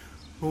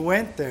 who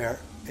went there,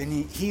 and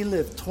he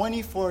lived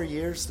 24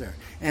 years there.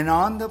 And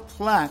on the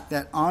plaque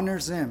that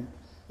honors him,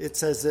 it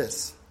says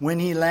this: when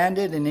he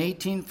landed in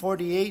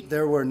 1848,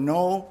 there were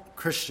no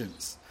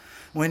Christians.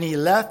 When he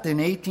left in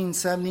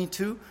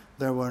 1872,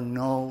 there were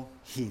no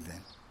heathen.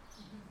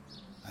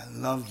 I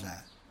love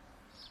that.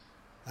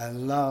 I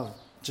love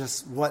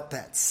just what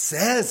that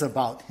says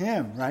about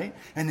him, right?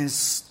 And his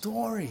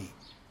story.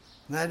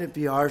 Let it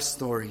be our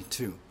story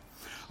too.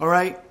 All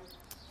right,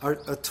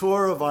 a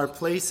tour of our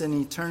place in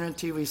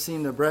eternity. We've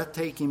seen the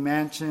breathtaking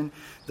mansion,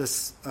 the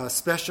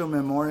special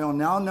memorial.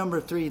 Now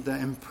number 3, the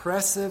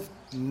impressive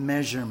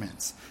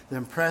measurements. The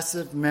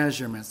impressive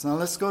measurements. Now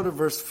let's go to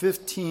verse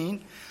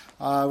 15.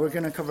 We're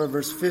going to cover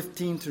verse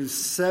 15 through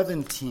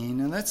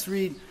 17. And let's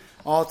read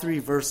all 3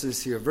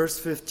 verses here. Verse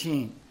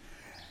 15.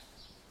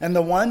 And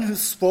the one who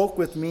spoke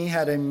with me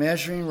had a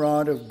measuring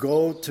rod of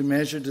gold to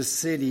measure the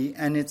city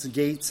and its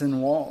gates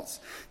and walls.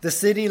 The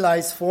city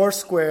lies 4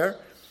 square,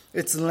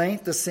 its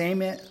length the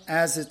same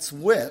as its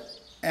width.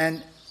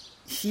 And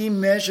he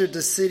measured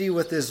the city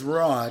with his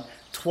rod,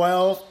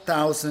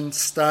 12,000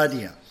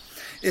 stadia.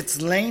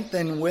 Its length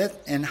and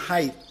width and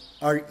height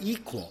are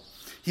equal.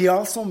 He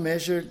also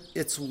measured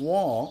its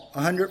wall,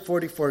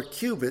 144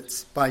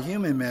 cubits by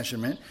human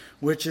measurement,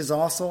 which is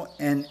also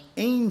an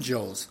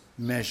angel's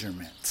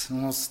measurement.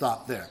 And we'll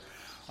stop there.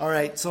 All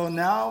right, so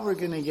now we're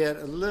going to get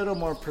a little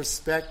more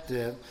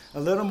perspective, a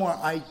little more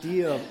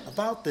idea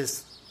about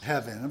this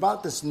heaven,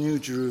 about this New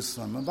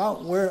Jerusalem,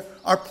 about where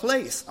our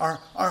place, our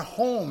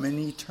home in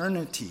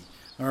eternity.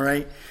 All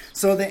right,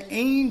 so the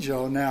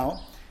angel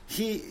now,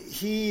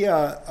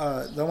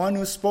 the one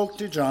who spoke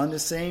to John, the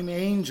same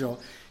angel,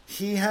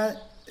 he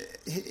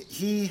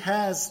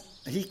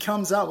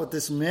comes out with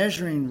this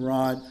measuring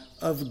rod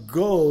of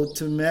gold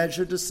to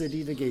measure the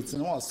city, the gates,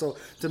 and walls. So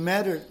to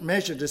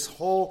measure this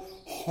whole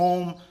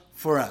home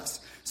for us.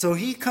 So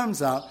he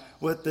comes out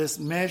with this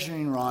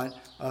measuring rod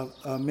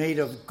made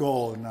of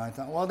gold, and I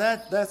thought, well,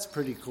 that's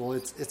pretty cool.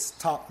 It's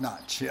top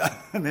notch, yeah,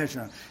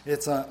 measuring.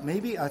 It's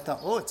maybe I thought,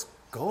 oh, it's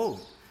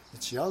gold.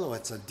 It's yellow.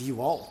 It's a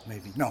DeWalt,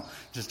 maybe. No,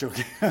 just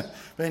joking. But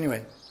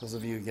anyway, those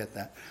of you who get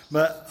that.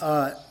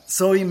 But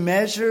so he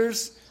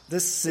measures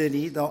the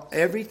city,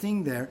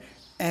 everything there.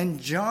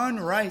 And John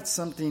writes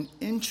something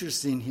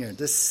interesting here.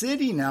 The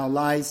city now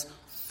lies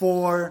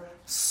 4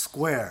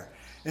 square.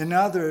 In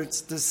other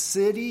words, the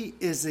city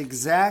is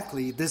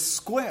exactly this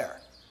square.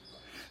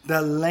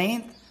 The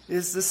length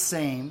is the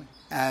same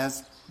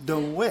as the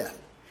width.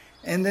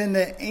 And then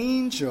the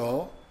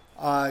angel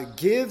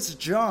gives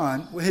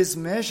John his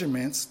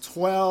measurements,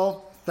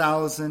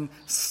 12,000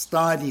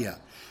 stadia.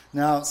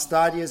 Now,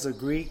 stadia is a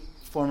Greek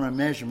form of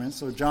measurement,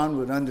 so John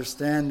would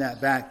understand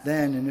that back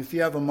then. And if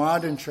you have a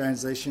modern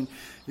translation,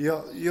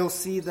 you'll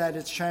see that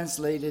it's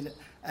translated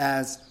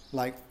as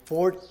like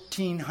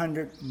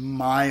 1,400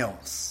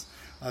 miles.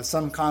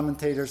 Some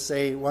commentators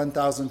say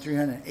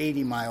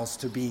 1,380 miles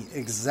to be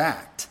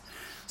exact.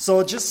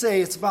 So just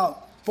say it's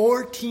about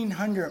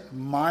 1,400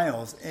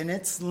 miles in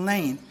its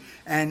length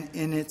and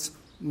in its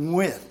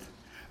width.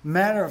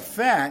 Matter of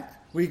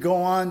fact, we go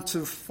on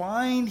to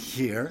find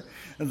here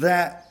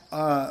that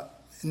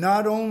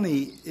not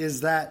only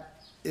is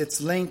that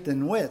its length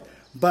and width,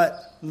 but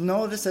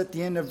notice at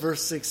the end of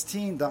verse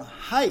 16, the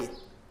height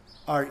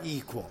are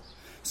equal.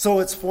 So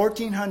it's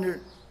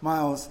 1,400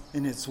 miles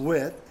in its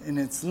width, in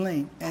its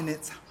length, and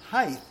its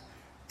height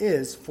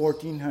is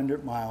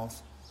 1,400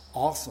 miles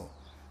also.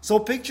 So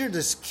picture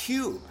this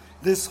cube.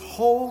 This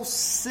whole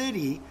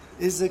city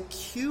is a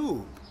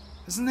cube.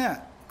 Isn't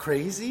that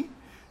crazy?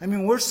 I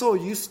mean, we're so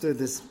used to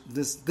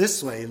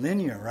this way,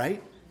 linear,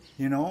 right?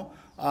 You know,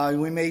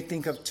 we may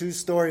think of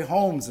 2-story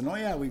homes,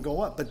 and we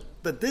go up.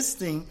 But this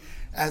thing,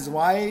 as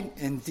wide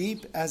and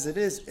deep as it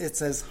is,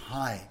 it's as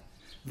high.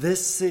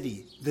 This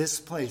city, this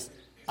place,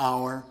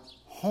 our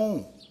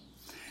home.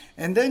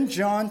 And then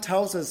John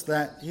tells us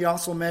that he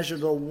also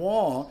measured a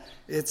wall.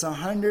 It's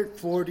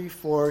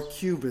 144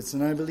 cubits,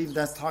 and I believe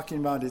that's talking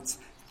about its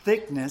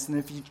thickness. And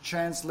if you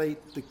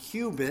translate the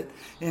cubit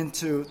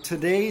into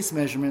today's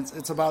measurements,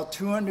 it's about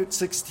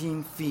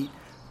 216 feet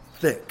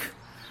thick.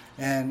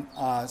 And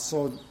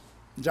so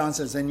John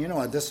says, and you know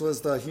what, this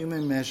was the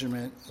human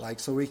measurement, like,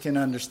 so we can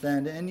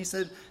understand it. And he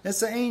said, it's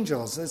the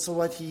angels. It's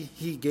what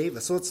he gave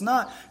us. So it's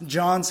not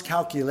John's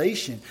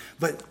calculation,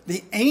 but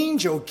the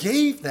angel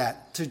gave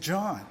that to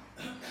John.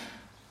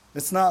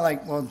 It's not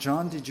like, well,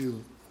 John, did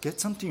you get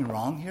something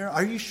wrong here?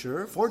 Are you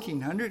sure?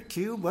 1,400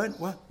 cube?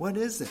 What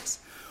is this?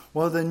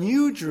 Well, the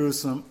New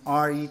Jerusalem,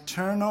 our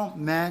eternal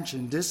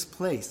mansion, this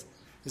place,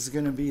 is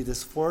going to be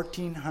this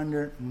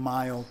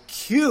 1,400-mile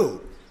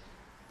cube.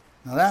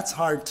 Now, that's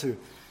hard to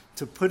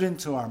put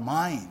into our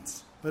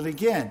minds. But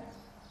again,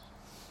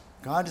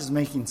 God is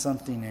making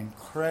something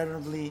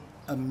incredibly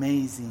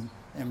amazing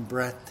and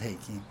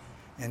breathtaking.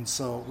 And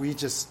so we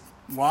just,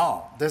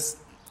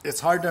 it's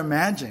hard to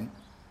imagine.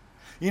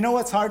 You know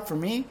what's hard for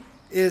me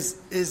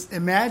is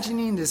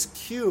imagining this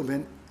cube.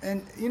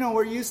 And you know,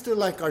 we're used to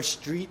like our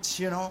streets,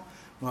 you know.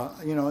 Well,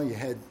 you know, you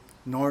head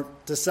north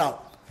to south,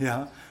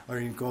 yeah.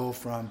 Or you go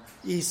from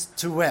east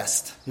to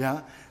west,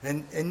 yeah.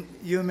 And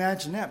you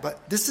imagine that.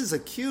 But this is a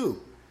cube.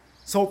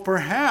 So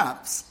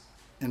perhaps,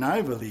 and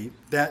I believe,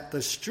 that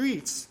the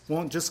streets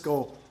won't just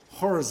go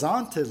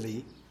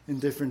horizontally in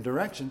different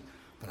directions,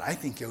 but I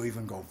think it'll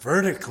even go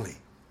vertically.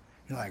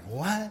 You're like,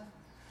 what?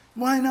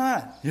 Why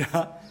not?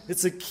 Yeah,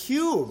 it's a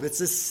cube.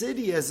 It's a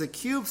city as a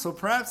cube. So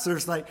perhaps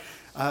there's like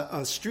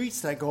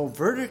streets that go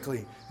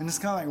vertically. And it's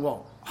kind of like,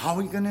 well, how are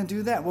we going to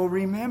do that? Well,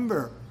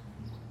 remember,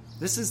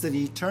 this is the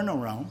eternal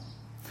realm.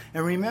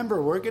 And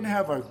remember, we're going to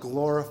have our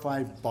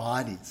glorified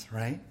bodies,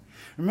 right?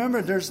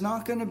 Remember, there's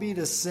not going to be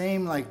the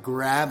same like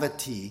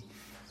gravity,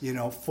 you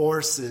know,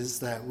 forces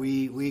that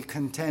we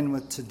contend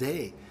with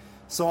today.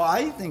 So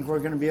I think we're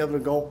going to be able to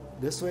go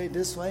this way.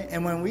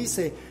 And when we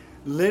say,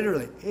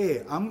 literally,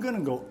 hey, I'm going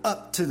to go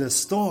up to the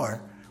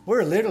store,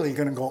 we're literally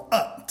going to go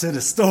up to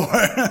the store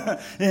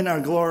in our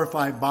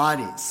glorified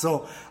bodies.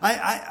 So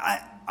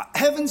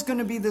heaven's going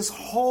to be this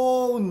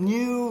whole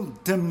new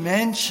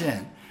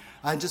dimension.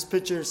 I just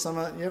picture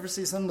you ever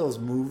see some of those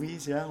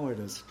movies, yeah, where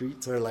the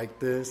streets are like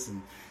this,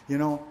 and you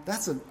know,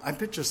 I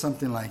picture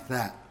something like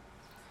that.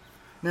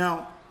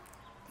 Now,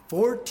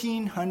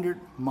 1,400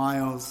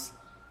 miles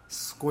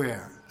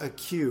square, a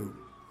cube,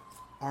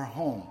 our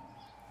home,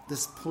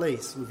 this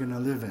place we're going to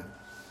live in.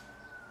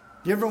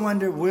 You ever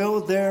wonder, will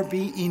there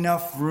be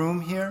enough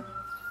room here?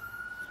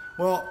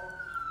 Well,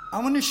 I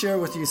want to share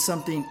with you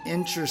something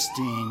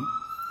interesting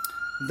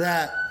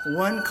that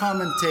one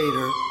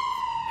commentator,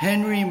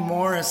 Henry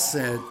Morris,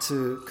 said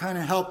to kind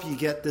of help you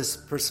get this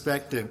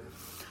perspective.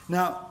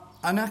 Now,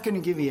 I'm not going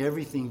to give you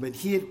everything, but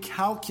he had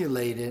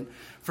calculated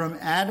from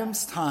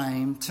Adam's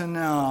time to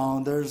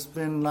now, there's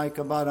been like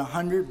about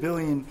 100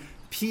 billion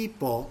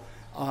people.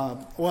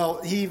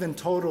 He even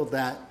totaled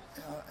that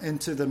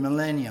into the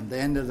millennium, the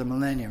end of the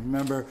millennium.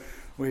 Remember,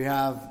 we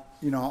have,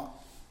 you know,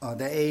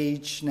 the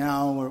age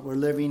now we're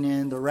living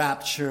in, the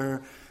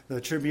rapture,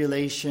 the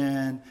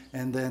tribulation,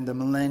 and then the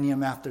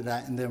millennium after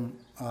that, and then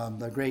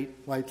the great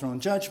white throne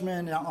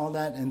judgment and all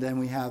that, and then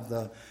we have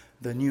the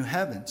new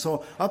heaven.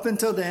 So up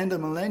until the end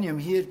of the millennium,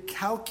 he had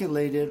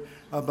calculated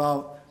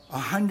about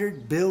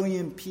 100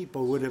 billion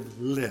people would have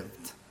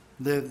lived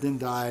and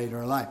died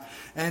or alive.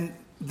 And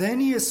then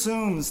he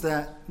assumes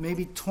that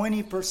maybe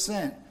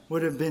 20%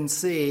 would have been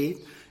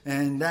saved,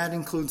 and that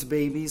includes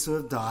babies who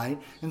have died.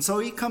 And so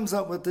he comes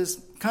up with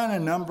this kind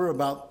of number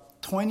about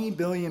 20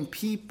 billion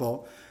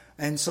people.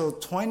 And so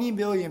 20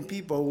 billion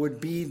people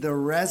would be the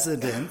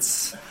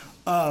residents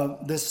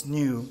of this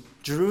new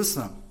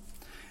Jerusalem.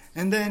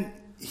 And then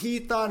he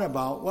thought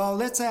about, well,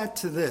 let's add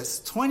to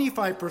this.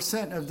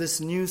 25% of this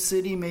new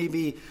city may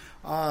be,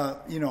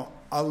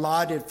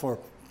 allotted for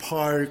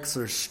parks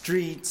or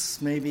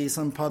streets, maybe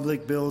some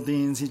public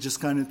buildings. He just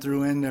kind of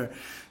threw in there.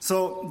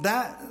 So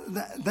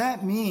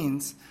that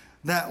means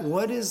that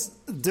what is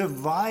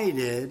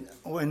divided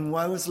and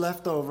what was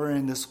left over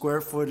in the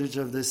square footage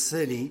of this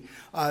city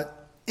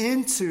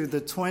into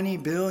the 20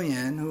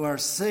 billion who are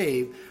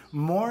saved,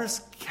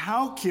 Morse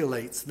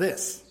calculates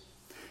this,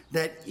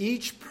 that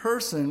each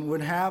person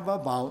would have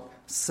about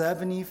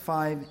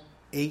 75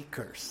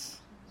 acres.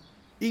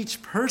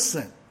 Each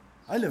person.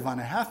 I live on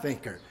a half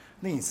acre.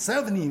 I mean,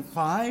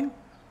 75.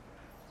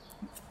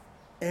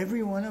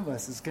 Every one of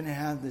us is going to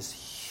have this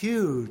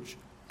huge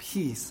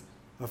piece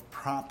of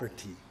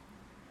property.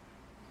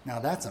 Now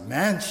that's a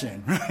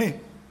mansion, right?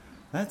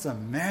 That's a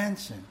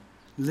mansion,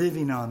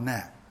 living on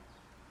that.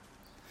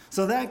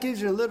 So that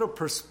gives you a little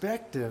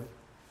perspective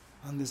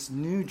on this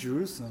new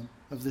Jerusalem,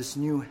 of this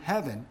new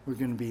heaven we're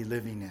going to be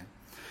living in.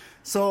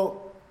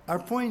 So our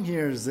point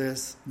here is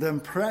this: the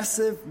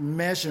impressive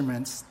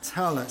measurements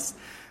tell us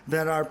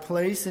that our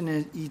place in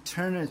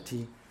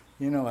eternity,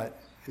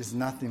 is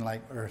nothing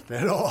like earth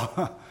at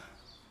all.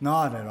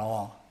 Not at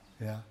all.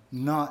 Yeah,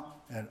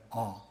 not at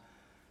all.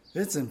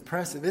 It's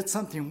impressive. It's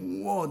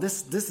something, whoa,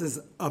 this is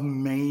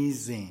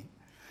amazing.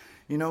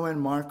 When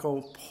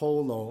Marco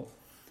Polo,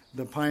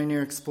 the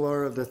pioneer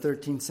explorer of the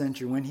 13th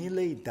century, when he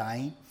lay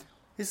dying,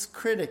 his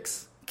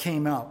critics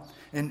came out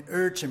and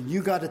urged him,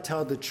 you got to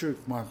tell the truth,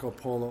 Marco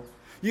Polo.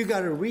 You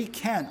got to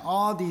recant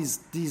all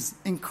these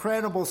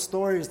incredible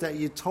stories that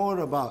you told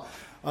about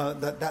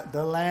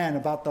the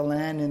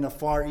land in the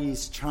Far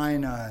East,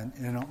 China,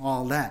 and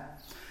all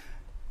that.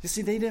 You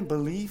see, they didn't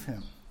believe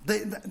him.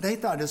 They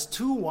thought it's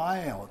too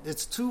wild,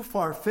 it's too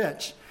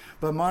far-fetched.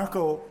 But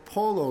Marco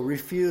Polo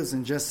refused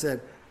and just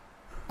said,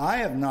 I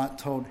have not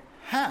told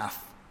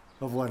half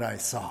of what I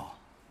saw.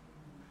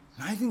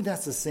 And I think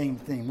that's the same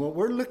thing. What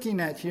we're looking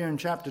at here in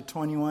chapter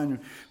 21,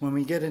 when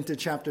we get into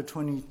chapter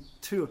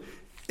 22,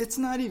 it's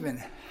not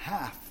even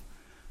half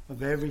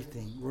of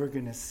everything we're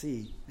going to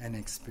see and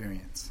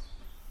experience.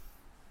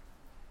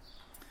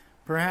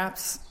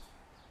 Perhaps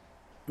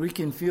we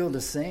can feel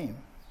the same.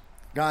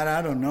 God,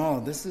 I don't know.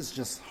 This is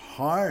just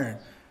hard.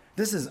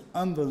 This is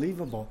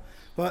unbelievable.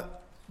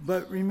 But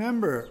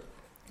remember,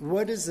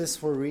 what is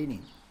this we're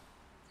reading?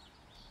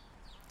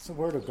 It's the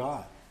Word of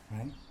God,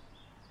 right?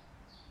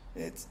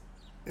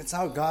 It's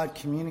how God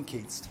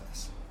communicates to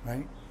us,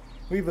 right?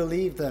 We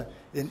believe the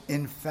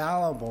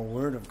infallible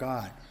Word of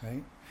God,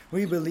 right?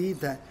 We believe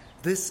that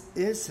this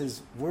is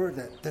His Word,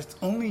 that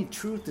only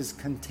truth is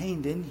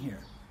contained in here,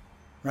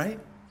 right?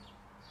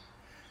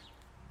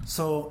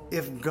 So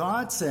if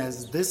God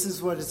says this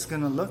is what it's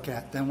going to look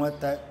at, then what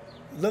that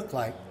look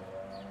like,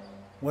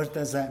 what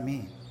does that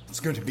mean? It's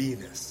going to be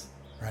this,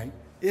 right?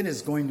 It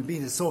is going to be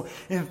this. So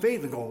in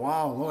faith we go,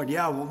 wow, Lord,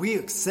 yeah, well, we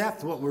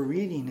accept what we're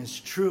reading is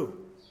true.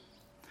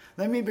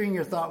 Let me bring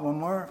your thought one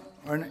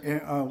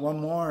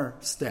more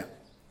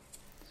step.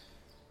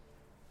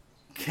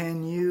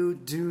 Can you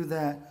do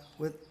that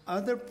with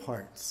other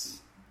parts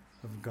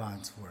of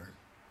God's Word?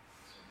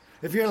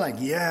 If you're like,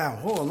 yeah,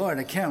 oh, Lord,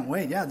 I can't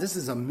wait. Yeah, this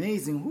is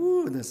amazing.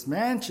 Woo, this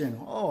mansion.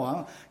 Oh,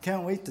 I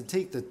can't wait to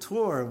take the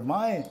tour of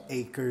my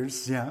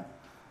acres. Yeah.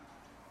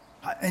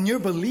 And you're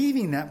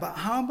believing that, but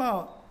how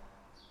about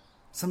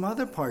some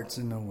other parts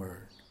in the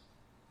Word?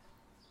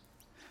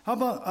 How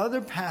about other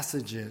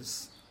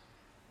passages?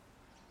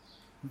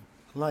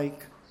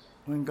 Like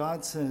when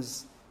God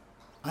says,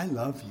 I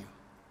love you.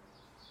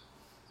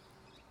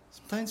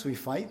 Sometimes we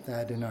fight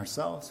that in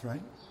ourselves,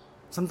 right?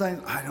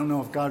 Sometimes, I don't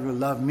know if God will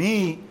love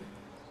me.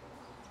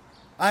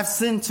 I've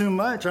sinned too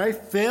much. I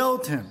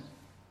failed Him.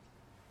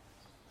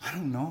 I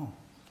don't know.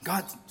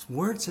 God's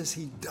Word says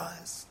He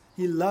does.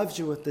 He loves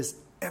you with this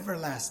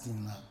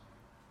everlasting love.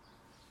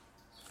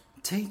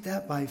 Take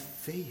that by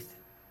faith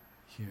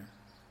here.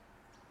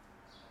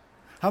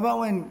 How about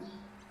when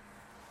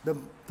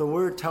the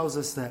Word tells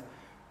us that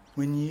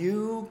when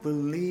you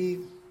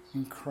believe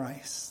in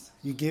Christ,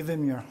 you give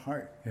Him your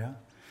heart, yeah?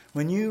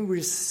 When you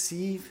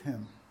receive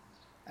Him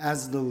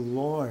as the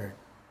Lord,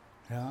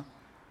 yeah,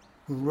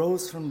 who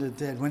rose from the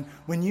dead,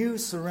 when you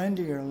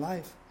surrender your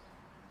life,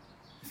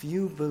 if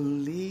you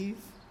believe,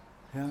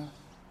 yeah,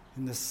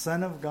 in the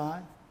Son of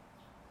God,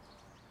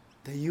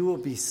 that you will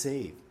be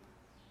saved.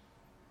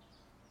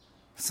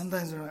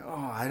 Sometimes we're like,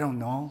 oh, I don't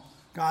know.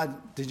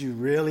 God, did you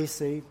really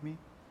save me?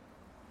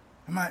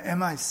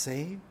 Am I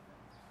saved?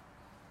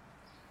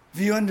 If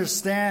you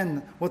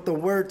understand what the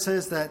Word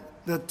says, that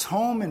the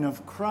atonement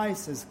of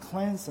Christ has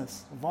cleansed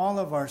us of all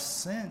of our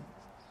sin.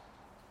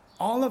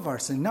 All of our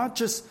sin. Not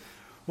just,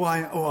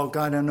 well,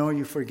 God, I know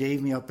you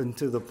forgave me up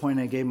until the point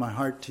I gave my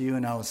heart to you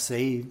and I was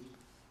saved.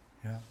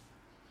 Yeah.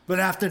 But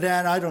after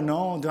that, I don't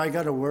know. Do I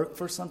got to work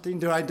for something?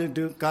 Do I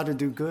got to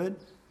do good?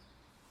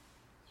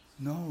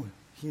 No.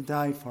 He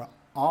died for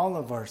all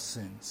of our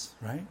sins,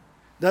 right?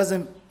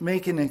 doesn't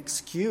make an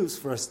excuse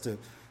for us to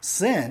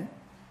sin.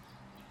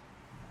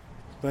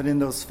 But in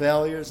those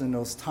failures and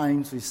those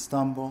times we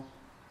stumble,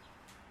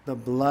 the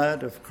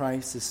blood of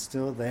Christ is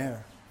still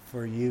there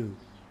for you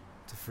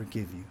to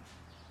forgive you.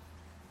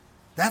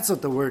 That's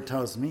what the Word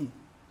tells me.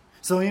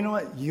 So you know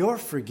what? You're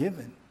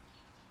forgiven.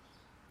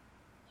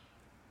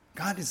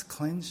 God has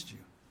cleansed you.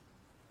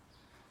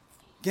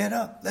 Get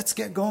up. Let's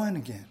get going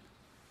again.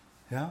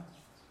 Yeah?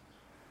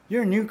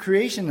 You're a new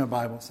creation, the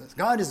Bible says.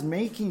 God is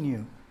making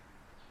you.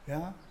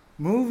 Yeah?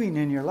 Moving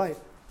in your life.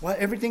 Well,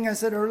 everything I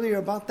said earlier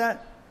about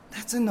that,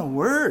 that's in the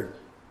Word.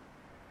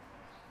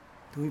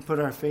 Do we put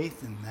our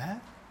faith in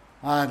that?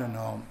 I don't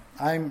know.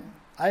 I've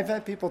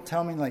had people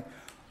tell me like,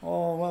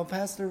 oh, well,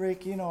 Pastor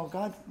Rick,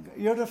 God,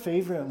 you're the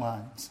favorite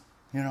ones.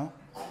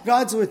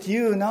 God's with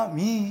you, not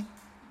me.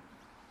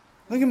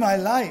 Look at my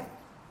life.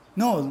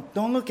 No,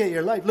 don't look at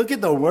your life. Look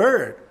at the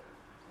Word.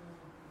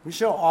 We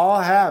shall all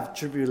have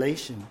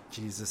tribulation,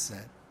 Jesus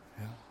said.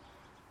 Yeah.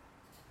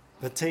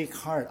 But take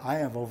heart, I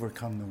have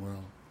overcome the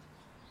world.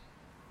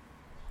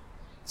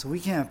 So we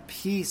can have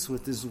peace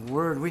with this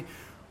Word.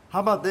 How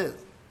about this?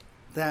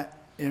 That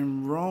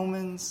in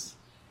Romans,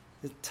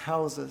 it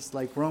tells us,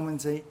 like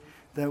Romans 8,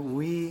 that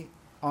we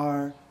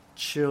are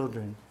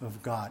children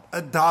of God.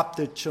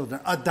 Adopted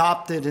children.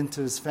 Adopted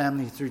into His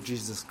family through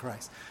Jesus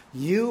Christ.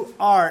 You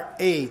are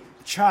a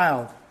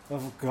child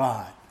of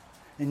God.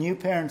 And you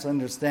parents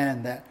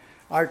understand that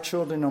our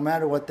children, no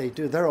matter what they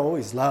do, they're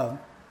always loved.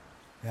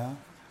 Yeah,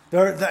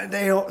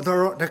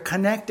 they're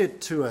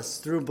connected to us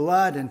through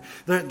blood, and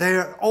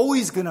they're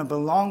always going to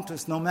belong to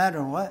us, no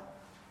matter what.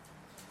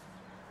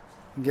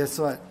 And guess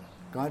what?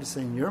 God is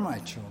saying, "You're my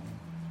children.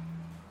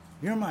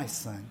 You're my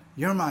son.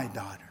 You're my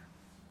daughter."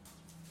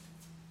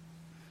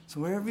 So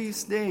wherever you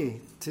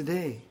stay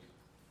today,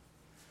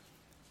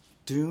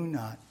 do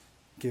not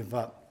give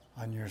up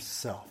on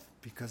yourself,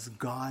 because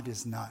God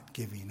is not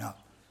giving up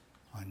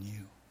on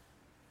you.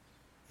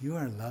 You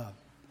are loved.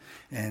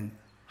 And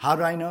how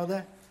do I know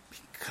that?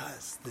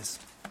 Because this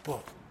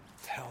book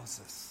tells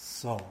us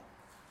so.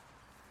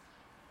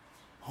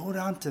 Hold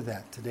on to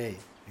that today,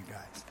 you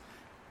guys.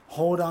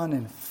 Hold on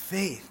in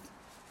faith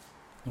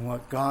in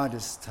what God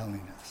is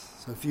telling us.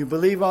 So if you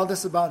believe all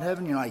this about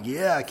heaven, you're like,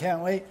 yeah, I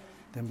can't wait,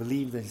 then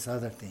believe these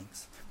other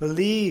things.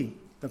 Believe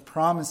the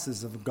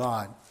promises of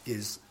God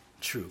is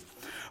true.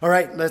 All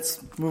right,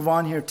 let's move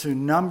on here to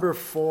number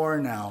 4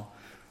 now.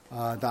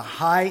 The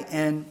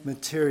high-end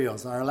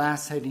materials, our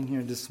last heading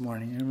here this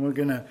morning. And we're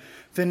going to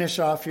finish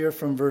off here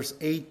from verse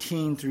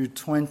 18 through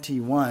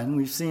 21.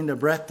 We've seen the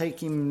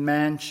breathtaking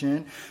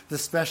mansion, the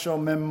special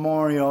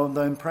memorial,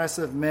 the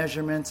impressive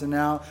measurements, and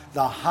now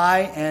the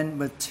high-end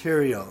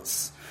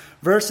materials.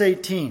 Verse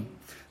 18,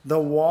 the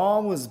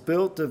wall was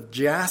built of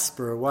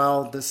jasper,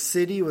 while the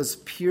city was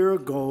pure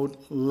gold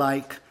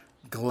like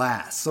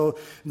glass. So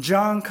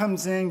John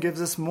comes in,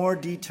 gives us more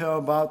detail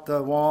about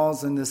the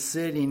walls and the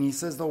city, and he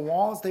says the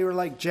walls, they were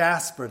like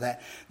jasper,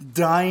 that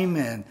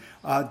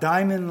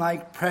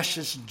diamond-like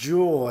precious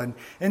jewel, and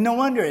no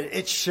wonder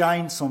it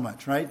shines so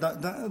much, right?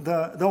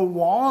 The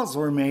walls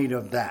were made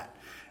of that,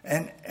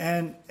 and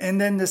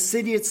then the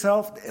city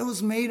itself, it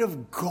was made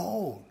of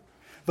gold,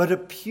 but a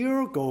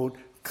pure gold,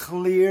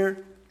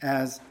 clear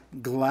as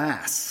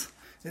glass.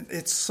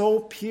 It's so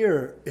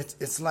pure,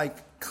 it's like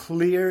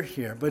clear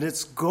here, but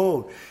it's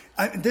gold.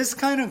 This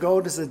kind of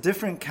gold is a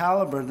different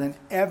caliber than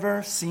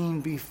ever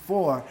seen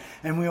before.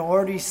 And we've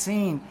already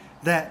seen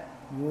that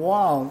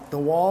the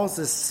walls,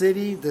 the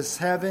city, this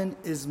heaven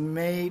is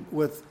made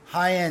with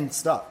high-end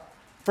stuff,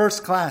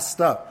 first-class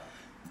stuff,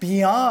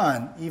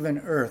 beyond even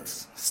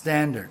Earth's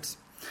standards.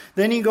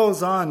 Then he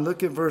goes on,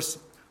 look at verse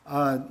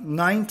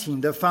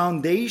 19, the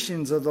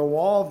foundations of the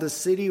wall of the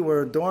city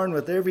were adorned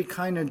with every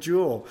kind of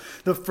jewel.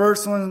 The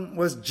first one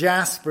was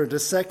jasper, the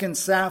second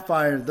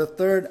sapphire, the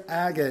third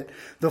agate,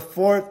 the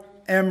fourth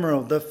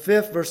emerald, the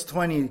fifth, verse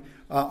 20,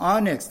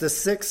 onyx, the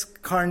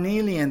sixth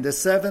carnelian, the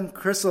seventh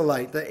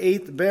chrysolite, the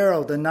eighth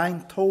beryl, the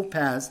ninth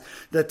topaz,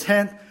 the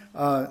 10th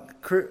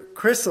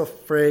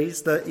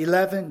chrysoprase, the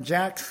 11th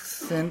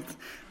jacinth,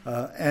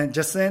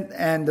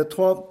 and the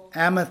 12th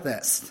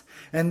amethyst.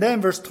 And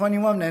then verse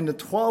 21, and the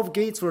 12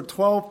 gates were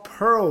 12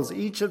 pearls,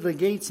 each of the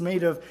gates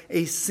made of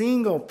a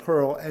single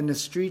pearl, and the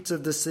streets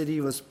of the city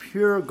was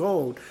pure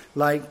gold,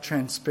 like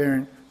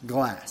transparent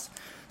glass.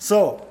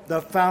 So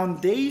the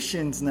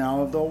foundations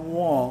now of the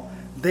wall,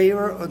 they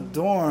were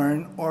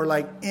adorned or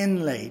like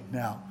inlaid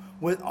now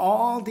with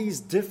all these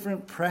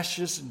different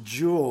precious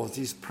jewels,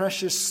 these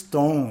precious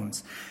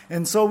stones.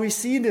 And so we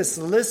see this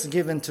list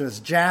given to us.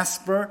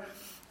 Jasper,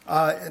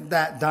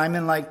 that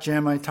diamond-like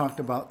gem I talked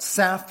about.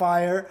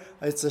 Sapphire,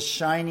 it's a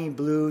shiny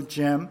blue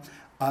gem.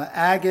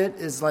 Agate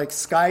is like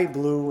sky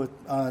blue with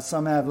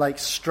some have like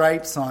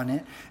stripes on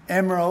it.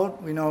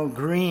 Emerald, we know,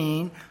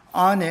 green.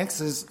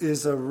 Onyx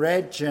is a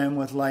red gem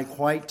with like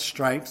white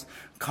stripes.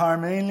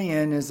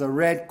 Carnelian is a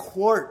red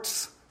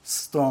quartz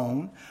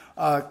stone.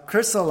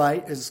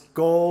 Chrysolite is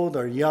gold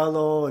or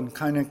yellow and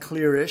kind of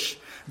clearish.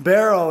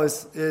 Beryl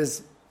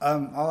is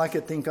all I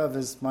could think of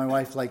is my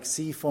wife likes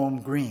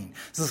seafoam green.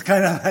 So it's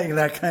kind of like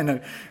that kind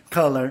of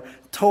color.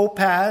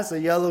 Topaz, a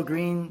yellow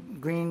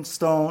green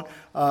stone.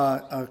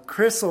 A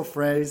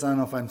chrysoprase, I don't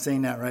know if I'm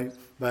saying that right,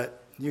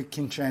 but you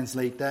can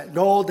translate that.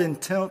 Golden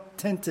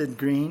tinted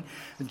green.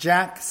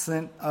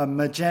 Jacinth,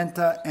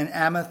 magenta, and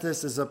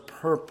amethyst is a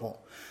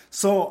purple.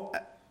 So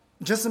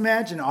just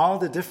imagine all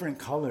the different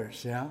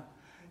colors,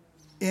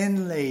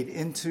 inlaid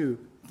into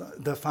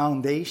the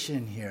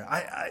foundation here.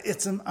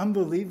 It's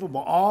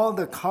unbelievable, all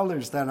the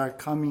colors that are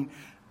coming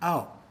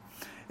out.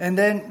 And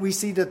then we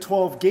see the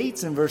 12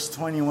 gates in verse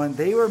 21.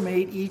 They were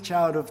made each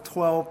out of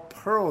 12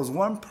 pearls,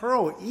 1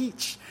 pearl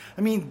each.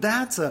 I mean,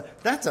 that's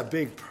a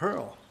big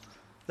pearl.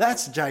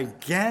 That's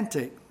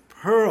gigantic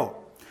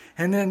pearl.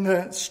 And then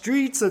the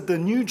streets of the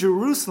New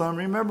Jerusalem,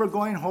 remember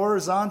going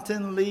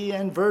horizontally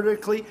and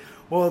vertically?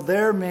 Well,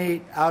 they're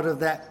made out of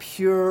that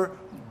pure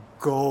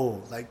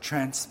gold, like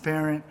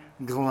transparent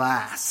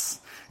glass.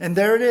 And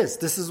there it is.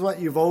 This is what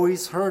you've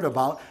always heard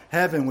about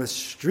heaven with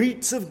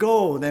streets of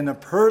gold and a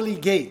pearly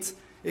gates.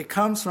 It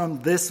comes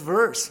from this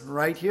verse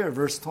right here,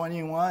 verse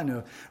 21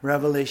 of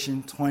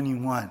Revelation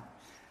 21.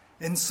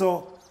 And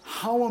so,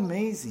 how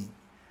amazing.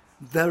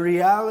 The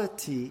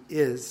reality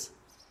is,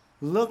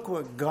 look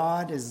what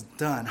God has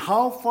done,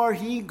 how far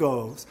He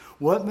goes,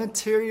 what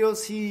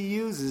materials He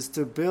uses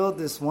to build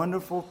this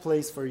wonderful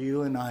place for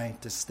you and I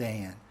to stay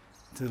in,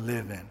 to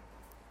live in.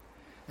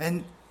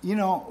 And,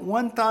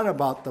 one thought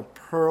about the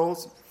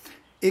pearls,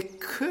 it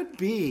could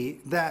be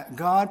that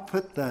God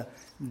put the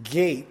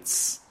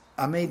gates,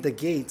 made the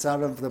gates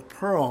out of the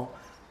pearl,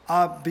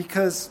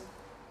 because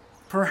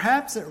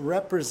perhaps it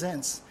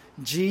represents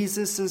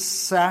Jesus'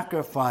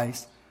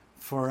 sacrifice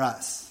for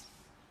us.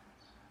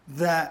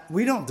 That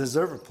we don't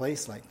deserve a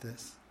place like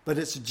this, but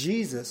it's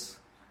Jesus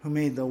who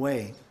made the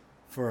way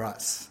for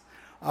us.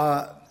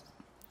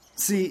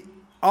 See,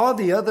 all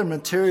the other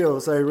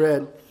materials I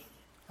read,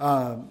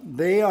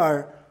 they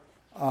are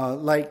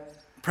like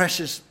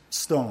precious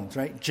stones,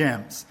 right?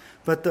 Gems.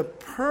 But the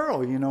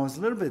pearl, is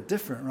a little bit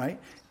different, right?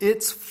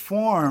 It's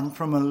formed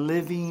from a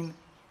living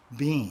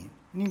being.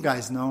 You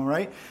guys know,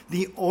 right?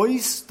 The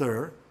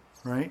oyster,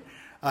 right,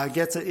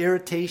 gets an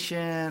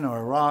irritation or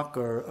a rock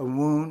or a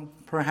wound,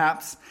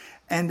 perhaps,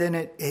 and then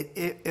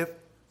it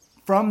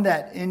from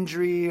that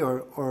injury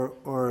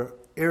or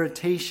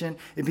irritation,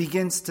 it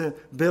begins to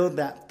build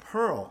that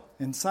pearl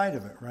inside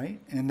of it, right?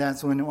 And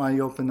that's when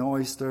you open the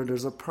oyster,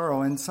 there's a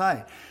pearl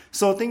inside.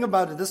 So think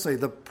about it this way.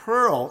 The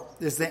pearl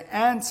is the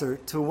answer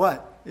to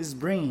what is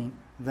bringing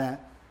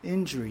that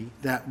injury,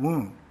 that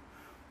wound.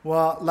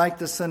 Well, like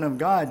the Son of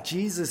God,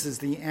 Jesus is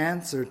the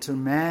answer to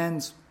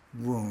man's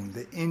wound,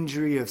 the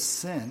injury of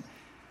sin.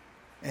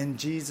 And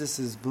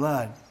Jesus'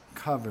 blood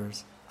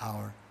covers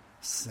our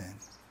sin.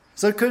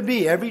 So it could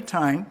be every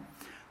time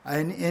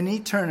in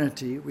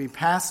eternity we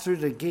pass through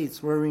the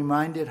gates, we're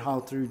reminded how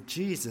through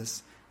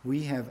Jesus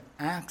we have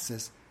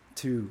access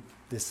to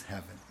this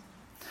heaven.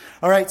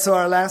 All right, so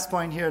our last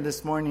point here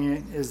this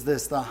morning is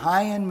this. The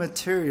high-end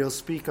materials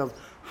speak of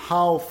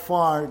how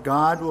far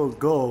God will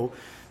go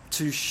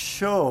to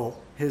show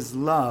His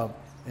love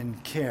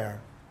and care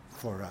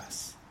for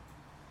us.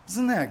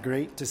 Isn't that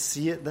great to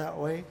see it that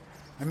way?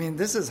 I mean,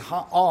 this is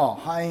all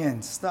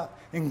high-end stuff.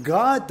 And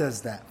God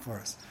does that for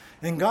us.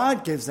 And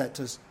God gives that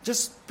to us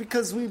just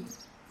because we've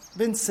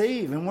been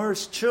saved and we're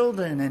His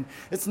children. And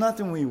it's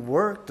nothing we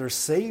worked or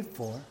saved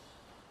for.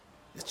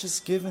 It's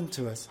just given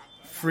to us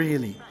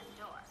freely.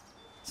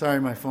 Sorry,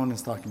 my phone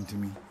is talking to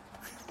me.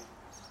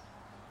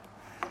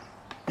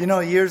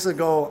 Years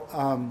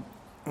ago,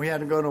 we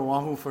had to go to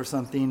Oahu for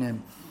something,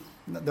 and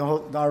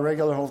our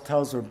regular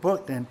hotels were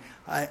booked. And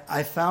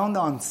I found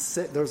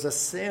there's a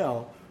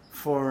sale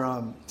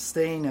for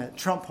staying at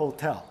Trump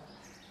Hotel.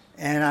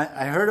 And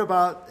I heard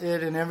about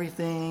it and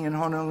everything in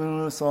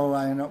Honolulu, so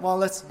I know, well,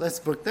 let's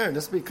book there.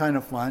 This will be kind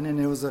of fun.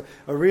 And it was a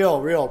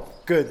real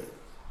good,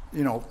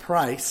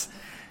 price.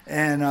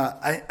 And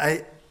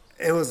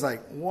it was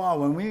like, wow,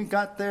 when we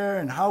got there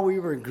and how we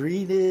were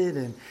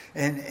greeted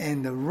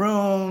and the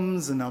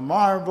rooms and the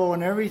marble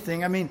and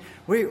everything. I mean,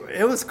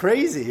 it was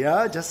crazy,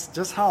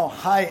 just how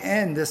high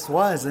end this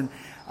was. And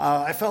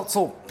I felt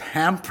so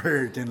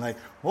pampered and like,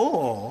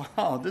 oh,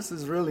 wow, this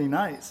is really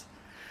nice.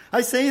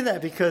 I say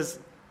that because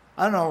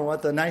I don't know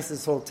what the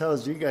nicest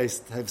hotels you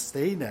guys have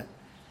stayed at,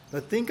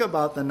 but think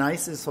about the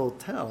nicest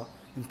hotel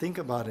and think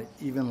about it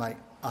even like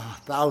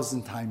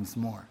 1,000 times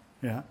more,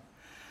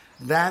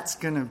 That's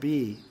going to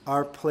be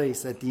our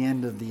place at the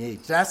end of the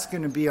age. That's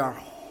going to be our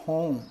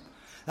home.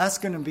 That's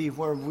going to be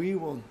where we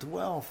will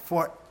dwell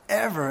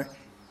forever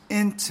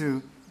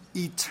into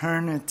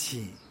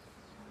eternity.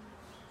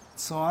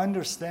 So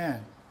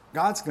understand,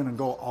 God's going to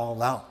go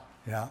all out,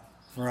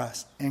 for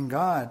us. And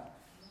God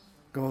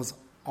goes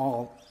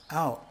all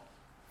out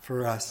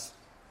for us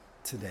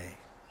today.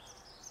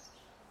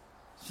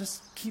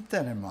 Just keep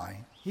that in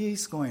mind.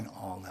 He's going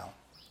all out.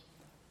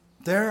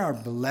 There are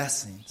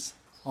blessings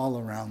all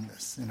around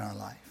us in our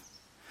life.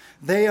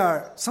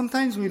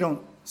 Sometimes we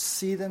don't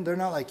see them. They're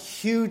not like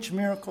huge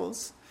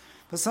miracles,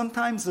 But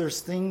sometimes there's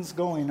things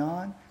going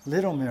on,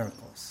 little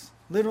miracles,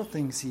 little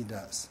things he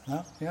does.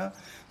 Huh? Yeah,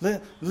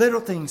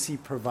 little things he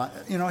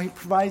provides. He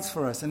provides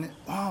for us, and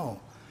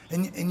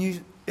and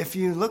you, if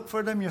you look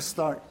for them, you'll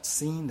start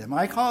seeing them.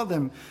 I call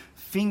them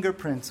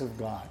fingerprints of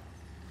God.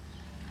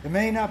 It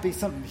may not be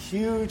something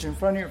huge in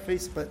front of your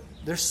face, but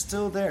they're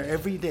still there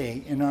every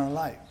day in our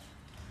life.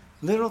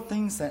 Little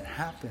things that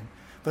happen,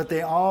 but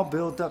they all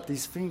build up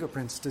these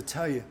fingerprints to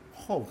tell you,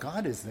 oh,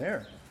 God is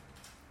there.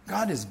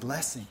 God is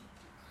blessing.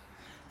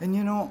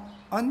 And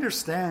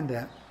understand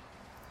that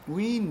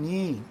we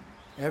need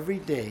every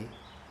day,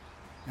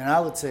 and I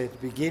would say at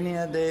the beginning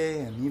of the day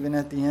and even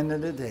at the end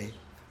of the day,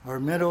 or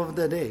middle of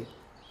the day,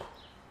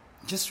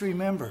 just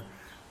remember,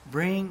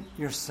 bring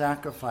your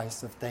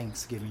sacrifice of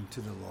thanksgiving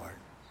to the Lord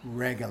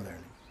regularly.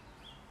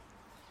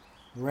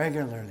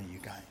 Regularly, you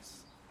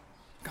guys.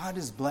 God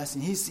is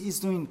blessing. He's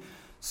doing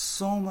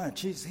so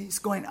much. He's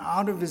going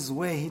out of his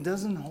way. He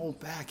doesn't hold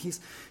back.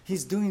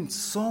 He's doing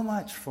so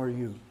much for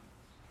you.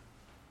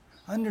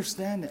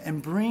 Understand it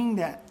and bring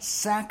that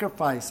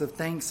sacrifice of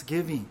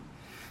thanksgiving.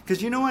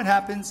 Because you know what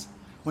happens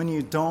when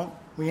you don't?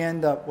 We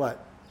end up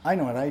what? I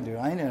know what I do.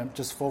 I end up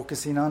just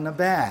focusing on the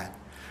bad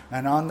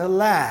and on the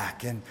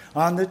lack and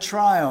on the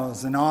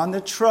trials and on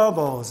the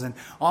troubles. And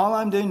all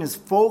I'm doing is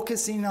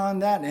focusing on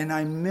that, and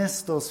I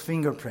miss those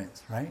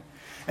fingerprints, right?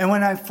 And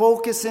when I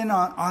focus in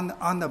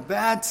on the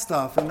bad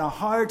stuff and the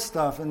hard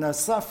stuff and the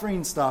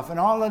suffering stuff and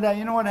all of that,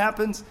 you know what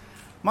happens?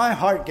 My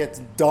heart gets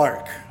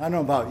dark. I don't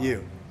know about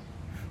you.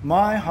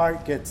 My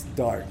heart gets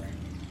dark.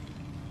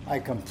 I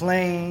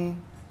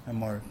complain. I'm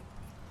more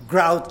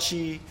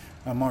grouchy.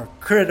 I'm more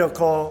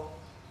critical.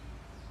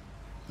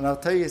 But I'll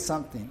tell you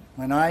something.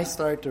 When I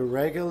start to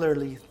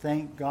regularly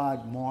thank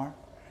God more,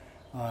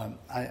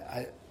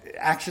 I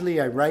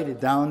write it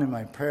down in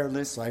my prayer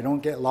list so I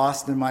don't get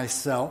lost in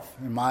myself,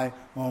 in my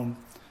own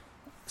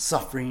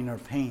suffering or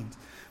pains.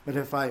 But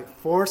if I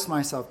force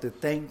myself to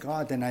thank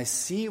God, then I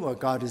see what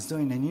God is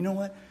doing. And you know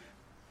what?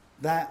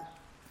 That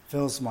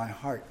fills my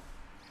heart.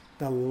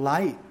 The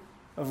light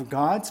of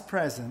God's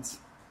presence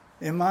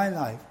in my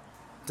life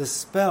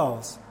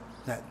dispels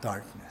that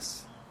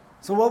darkness.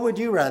 So what would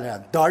you rather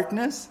have,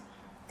 darkness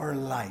or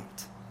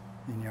light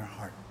in your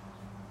heart?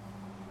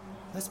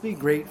 Let's be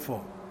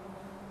grateful.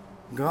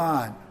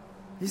 God,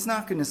 he's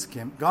not going to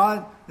skim.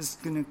 God is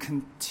going to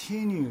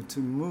continue to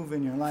move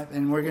in your life.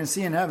 And we're going to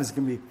see in heaven, it's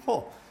going to be,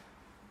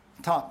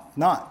 top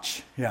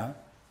notch. Yeah.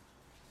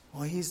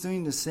 Well, he's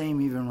doing the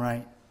same even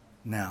right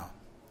now.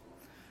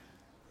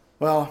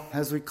 Well,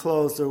 as we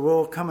close, there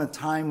will come a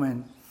time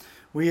when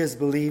we as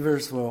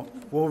believers will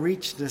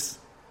reach this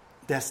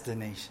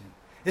destination.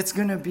 It's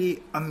going to be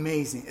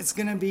amazing. It's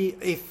going to be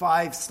a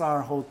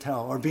 5-star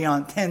hotel or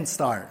beyond 10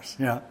 stars.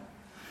 Yeah.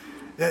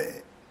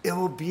 It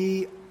will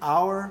be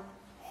our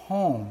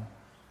home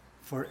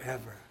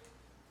forever.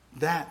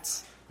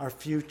 That's our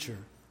future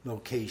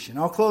location.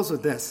 I'll close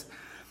with this.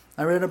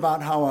 I read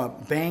about how a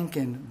bank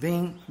in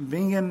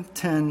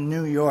Binghamton,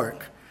 New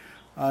York,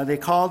 they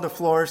called the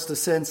florist to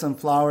send some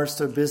flowers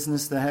to a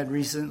business that had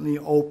recently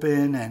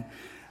opened, and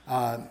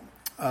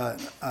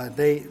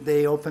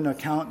they opened an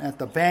account at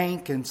the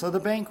bank, and so the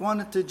bank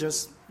wanted to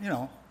just,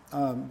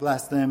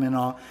 bless them and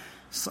all.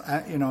 So,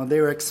 they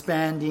were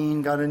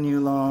expanding, got a new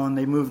loan,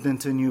 they moved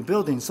into a new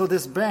building. So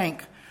this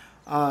bank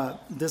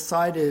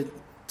decided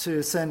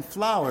to send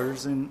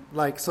flowers and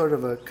like sort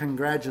of a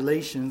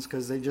congratulations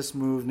because they just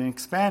moved and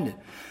expanded.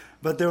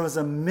 But there was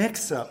a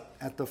mix-up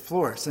at the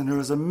florist, and there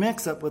was a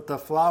mix-up with the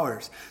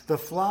flowers. The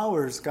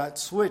flowers got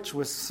switched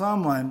with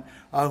someone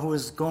who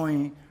was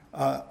going,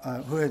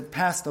 who had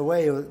passed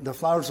away. The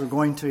flowers were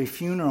going to a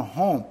funeral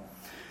home.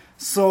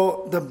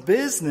 So the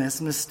business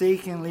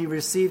mistakenly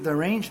received the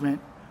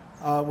arrangement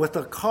with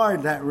a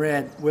card that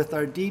read, "With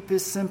our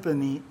deepest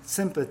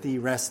sympathy,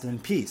 rest in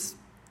peace."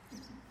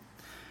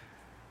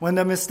 When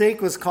the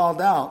mistake was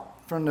called out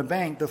from the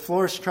bank, the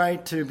florist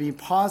tried to be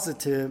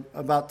positive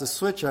about the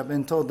switch-up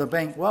and told the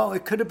bank, well,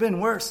 it could have been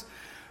worse,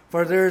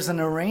 for there's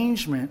an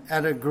arrangement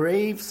at a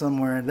grave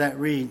somewhere that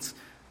reads,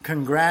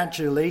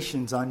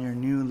 "Congratulations on your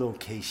new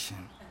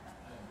location."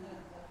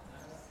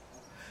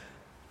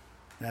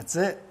 That's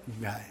it,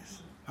 you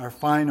guys. Our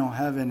final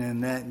heaven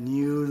and that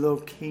new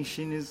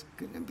location is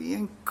going to be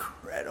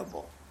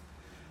incredible.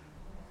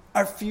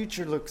 Our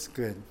future looks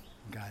good,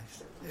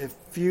 guys. The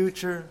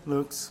future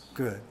looks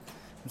good.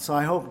 And so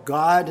I hope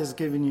God has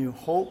given you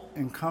hope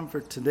and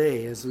comfort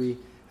today as we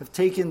have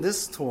taken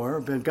this tour,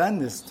 begun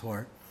this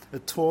tour, a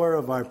tour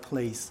of our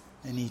place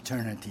in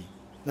eternity.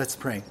 Let's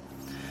pray.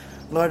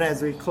 Lord,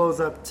 as we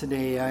close up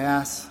today, I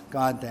ask,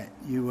 God, that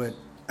you would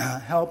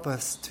help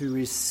us to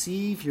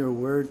receive your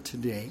word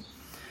today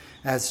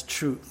as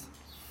truth.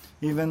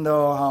 Even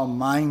though how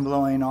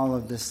mind-blowing all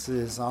of this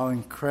is, how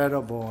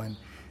incredible, and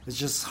it's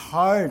just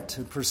hard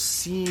to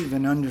perceive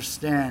and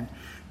understand.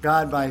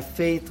 God, by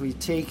faith, we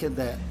take it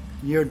that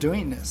you're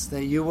doing this,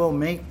 that you will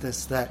make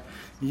this, that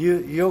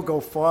you'll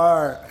go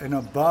far and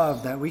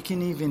above that we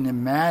can even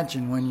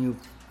imagine when you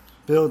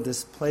build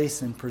this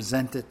place and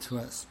present it to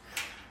us.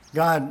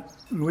 God,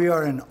 we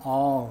are in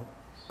awe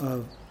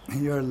of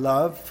your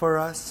love for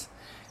us,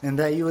 and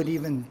that you would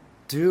even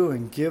do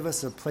and give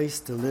us a place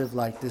to live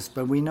like this.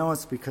 But we know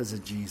it's because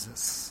of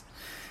Jesus.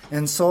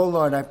 And so,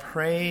 Lord, I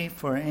pray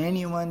for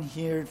anyone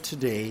here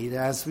today,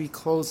 that as we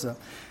close up,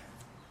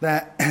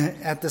 that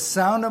at the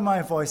sound of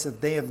my voice,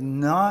 if they have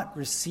not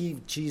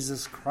received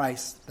Jesus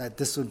Christ, that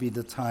this would be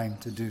the time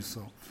to do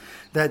so.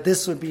 That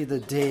this would be the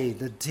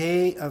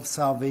day of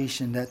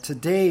salvation, that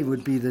today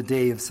would be the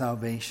day of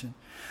salvation.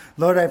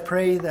 Lord, I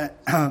pray that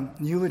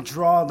you would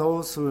draw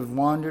those who have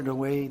wandered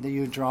away, that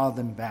you would draw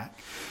them back.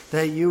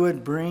 That you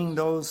would bring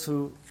those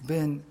who've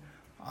been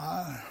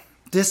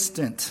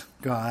distant,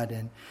 God,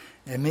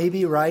 and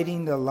maybe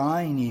riding the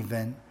line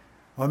even,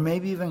 or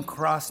maybe even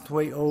crossed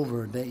way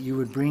over, that you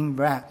would bring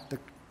back the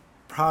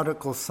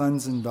prodigal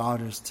sons and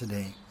daughters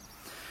today.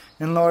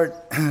 And Lord,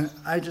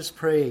 I just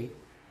pray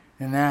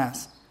and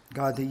ask,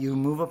 God, that you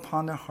move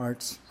upon their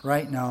hearts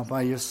right now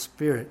by your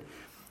Spirit,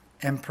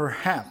 and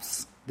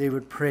perhaps they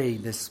would pray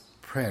this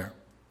prayer.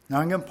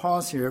 Now I'm going to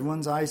pause here.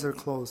 Everyone's eyes are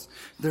closed.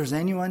 If there's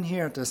anyone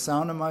here at the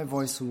sound of my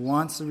voice who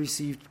wants to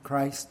receive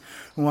Christ,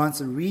 who wants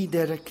to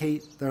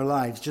rededicate their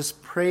lives,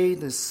 just pray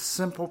this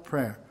simple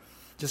prayer.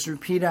 Just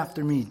repeat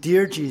after me.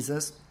 Dear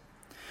Jesus,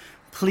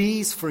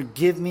 please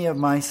forgive me of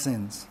my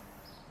sins.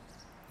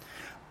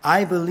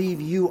 I believe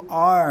you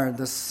are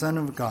the Son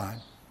of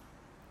God,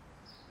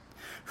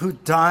 who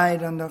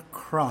died on the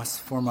cross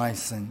for my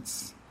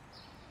sins.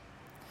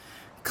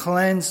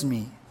 Cleanse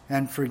me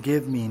and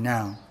forgive me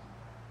now.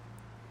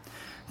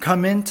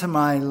 Come into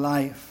my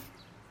life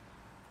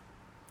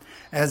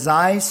as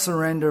I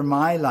surrender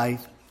my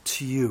life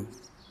to you.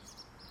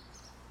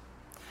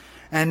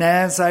 And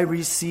as I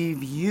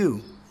receive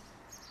you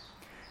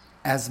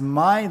as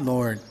my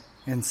Lord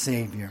and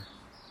Savior,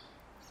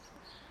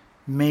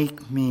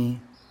 make me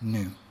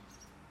new.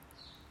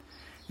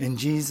 In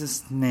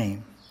Jesus'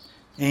 name,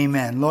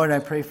 amen. Lord, I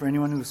pray for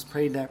anyone who's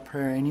prayed that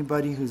prayer,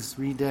 anybody who's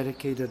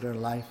rededicated their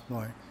life,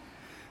 Lord.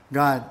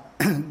 God,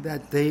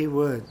 that they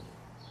would,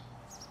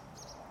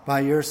 by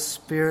your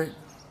Spirit,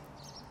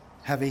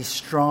 have a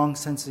strong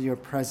sense of your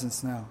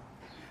presence now.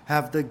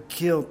 Have the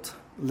guilt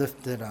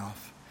lifted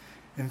off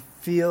and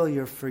feel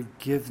your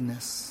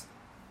forgiveness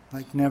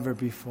like never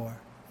before.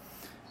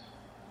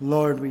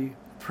 Lord, we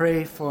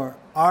pray for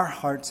our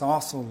hearts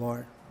also,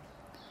 Lord.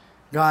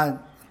 God,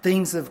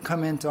 things have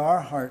come into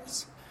our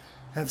hearts,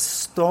 have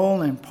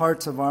stolen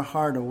parts of our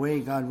heart away.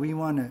 God, we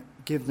want to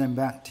give them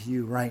back to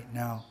you right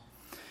now.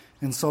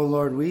 And so,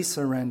 Lord, we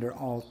surrender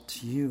all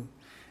to you.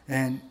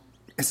 And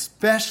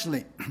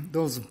especially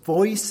those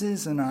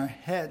voices in our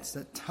heads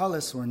that tell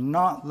us we're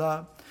not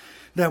loved,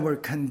 that we're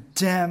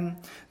condemned,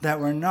 that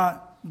we're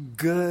not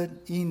good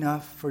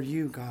enough for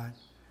you, God.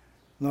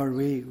 Lord,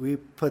 we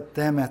put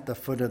them at the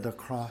foot of the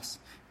cross,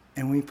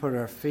 and we put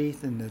our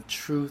faith in the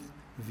truth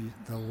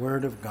of the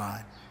Word of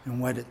God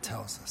and what it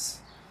tells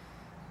us.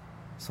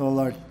 So,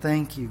 Lord,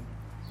 thank you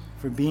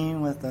for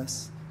being with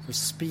us, for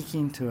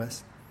speaking to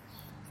us.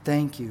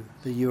 Thank you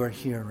that you are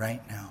here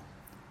right now.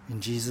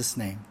 In Jesus'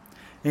 name,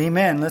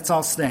 amen. Let's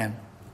all stand.